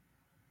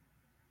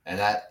 And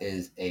that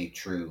is a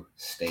true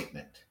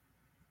statement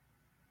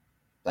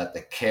that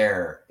the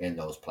care in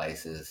those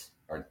places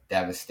are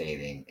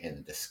devastating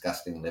and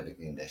disgusting living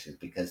conditions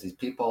because these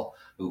people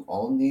who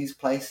own these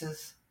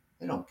places,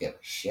 they don't give a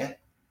shit.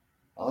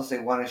 All they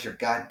want is your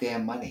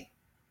goddamn money.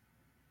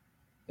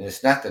 And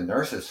it's not the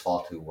nurse's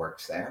fault who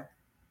works there.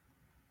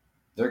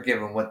 They're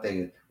given what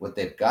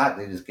they've got.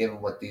 They just give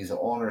them what these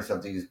owners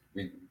of these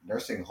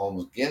nursing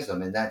homes gives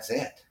them, and that's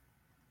it.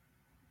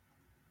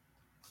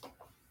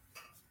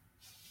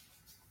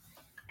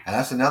 And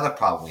that's another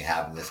problem we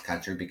have in this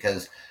country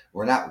because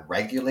we're not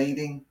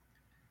regulating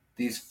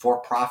these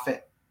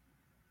for-profit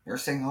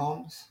nursing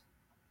homes.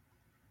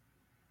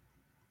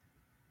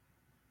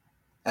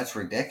 That's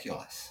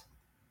ridiculous.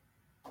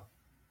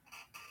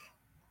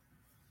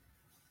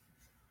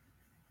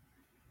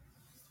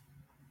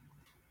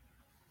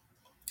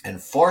 And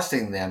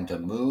forcing them to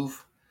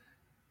move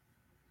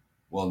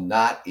will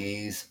not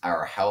ease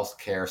our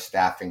healthcare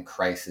staffing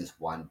crisis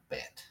one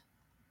bit.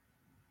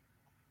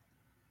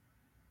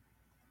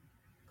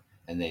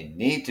 And they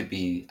need to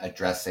be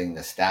addressing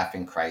the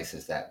staffing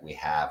crisis that we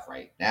have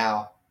right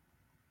now.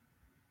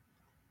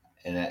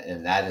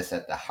 And that is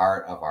at the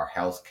heart of our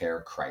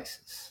healthcare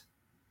crisis.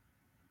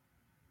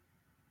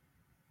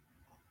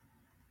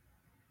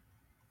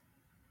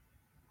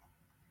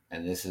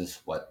 And this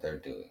is what they're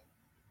doing.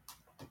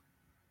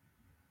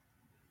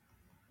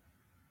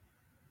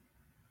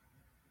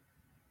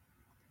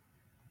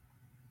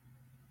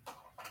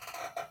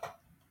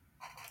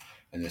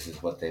 And this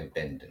is what they've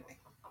been doing.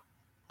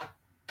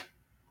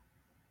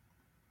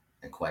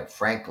 And quite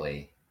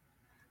frankly,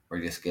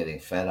 we're just getting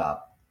fed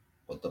up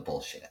with the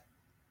bullshit.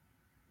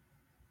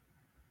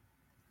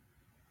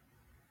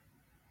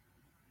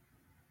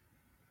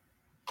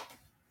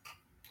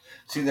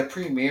 See, the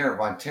Premier of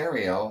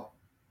Ontario,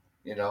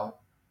 you know,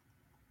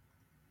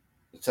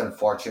 it's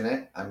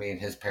unfortunate. I mean,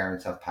 his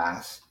parents have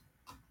passed.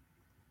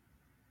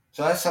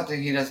 So that's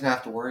something he doesn't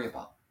have to worry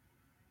about.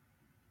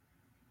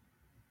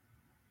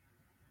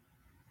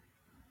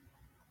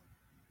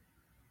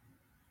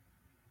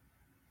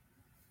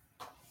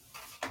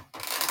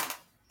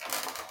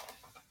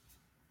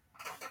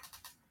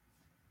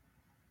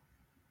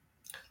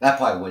 That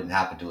probably wouldn't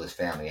happen to his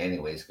family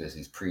anyways because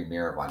he's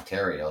Premier of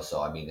Ontario.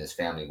 So, I mean, his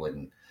family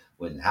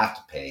wouldn't have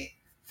to pay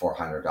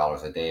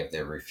 $400 a day if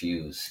they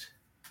refused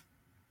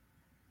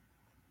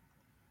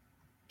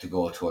to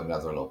go to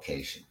another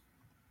location.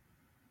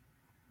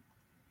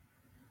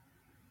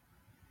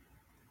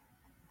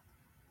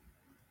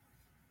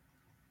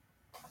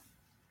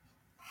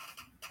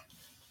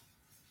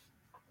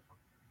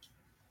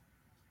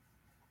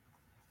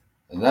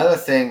 Another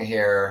thing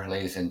here,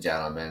 ladies and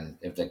gentlemen,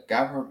 if the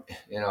government,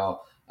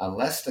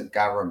 unless the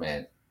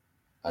government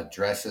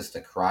addresses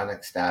the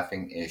chronic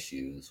staffing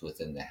issues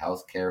within the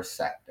healthcare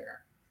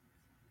sector,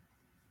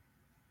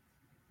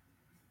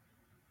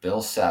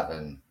 Bill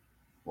 7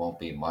 won't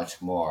be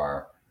much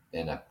more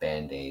than a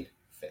band aid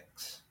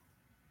fix.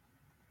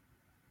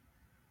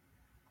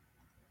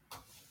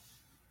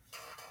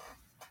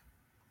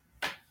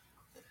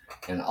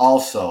 And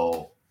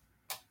also,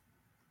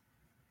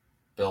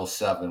 Bill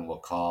 7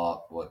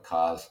 would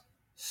cause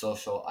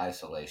social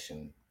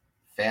isolation,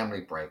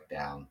 family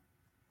breakdown,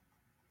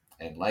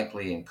 and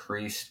likely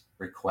increased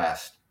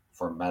request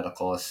for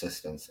medical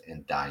assistance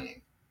in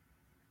dying.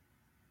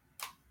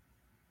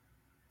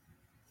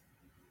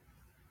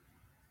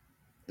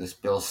 This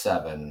Bill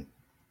 7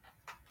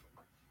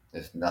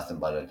 is nothing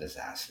but a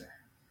disaster.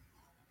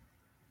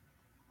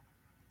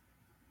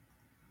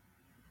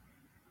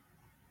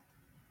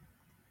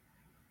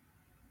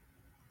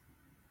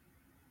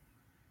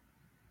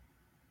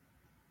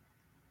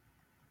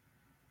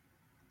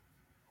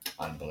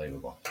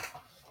 Unbelievable.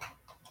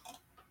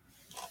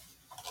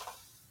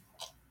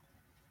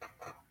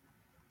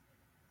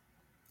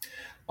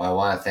 Well, I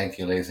want to thank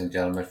you, ladies and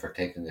gentlemen, for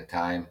taking the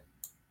time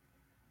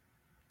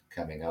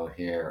coming out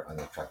here on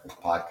the Truckers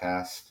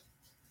Podcast.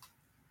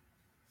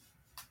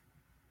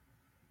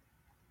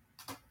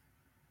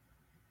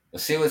 We'll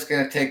see what's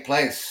going to take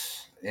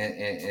place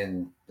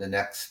in the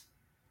next,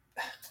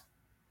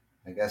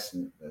 I guess,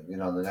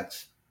 the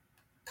next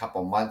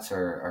couple months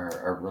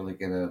are really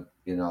going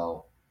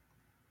to,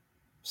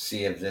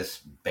 see if this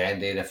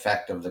Band-Aid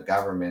effect of the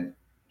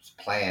government's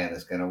plan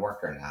is going to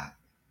work or not.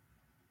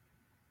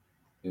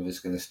 If it's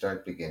going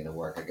to begin to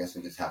work, I guess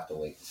we just have to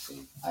wait to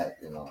see.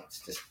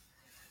 It's just,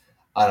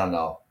 I don't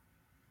know.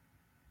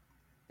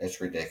 It's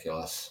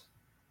ridiculous.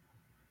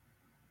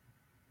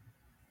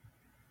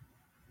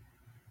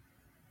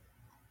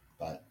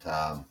 But,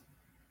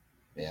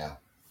 yeah,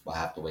 we'll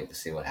have to wait to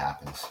see what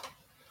happens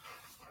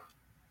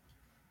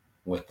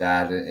with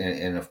that.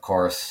 And of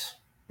course,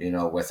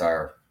 with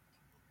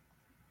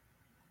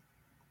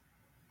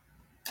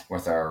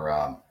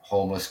our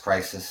homeless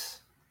crisis,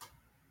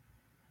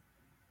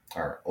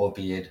 our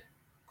opioid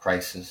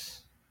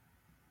crisis,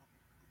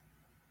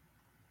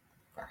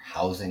 our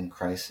housing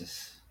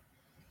crisis.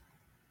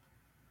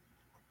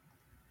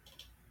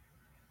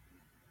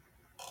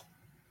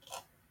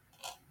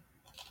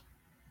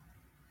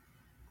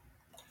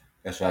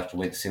 Guess we'll have to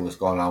wait to see what's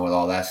going on with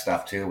all that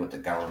stuff too, what the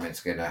government's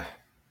going to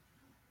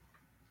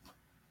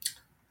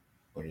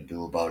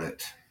do about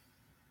it.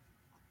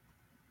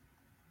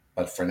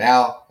 But for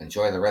now,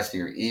 enjoy the rest of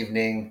your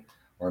evening,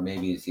 or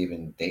maybe it's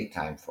even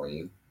daytime for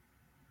you,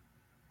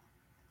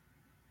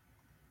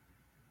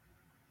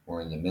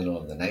 or in the middle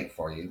of the night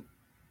for you.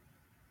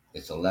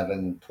 It's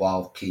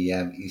 11:12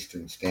 p.m.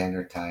 Eastern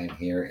Standard Time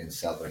here in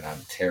Southern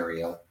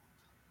Ontario.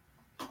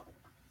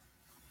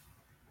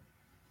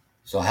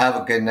 So have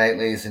a good night,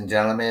 ladies and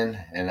gentlemen,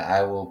 and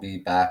I will be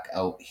back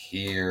out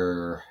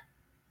here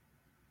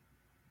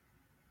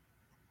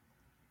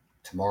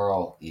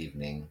tomorrow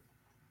evening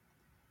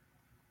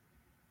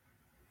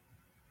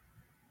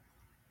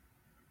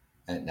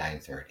at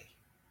 9:30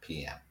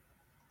 p.m.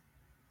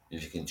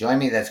 If you can join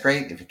me, that's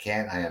great. If you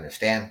can't, I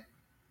understand.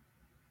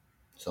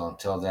 So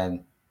until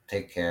then,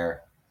 take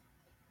care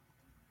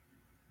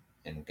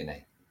and good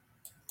night.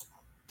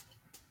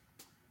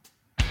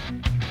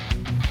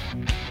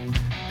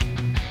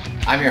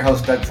 I'm your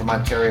host, Doug from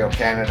Ontario,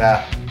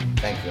 Canada.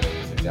 Thank you,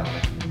 ladies and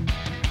gentlemen.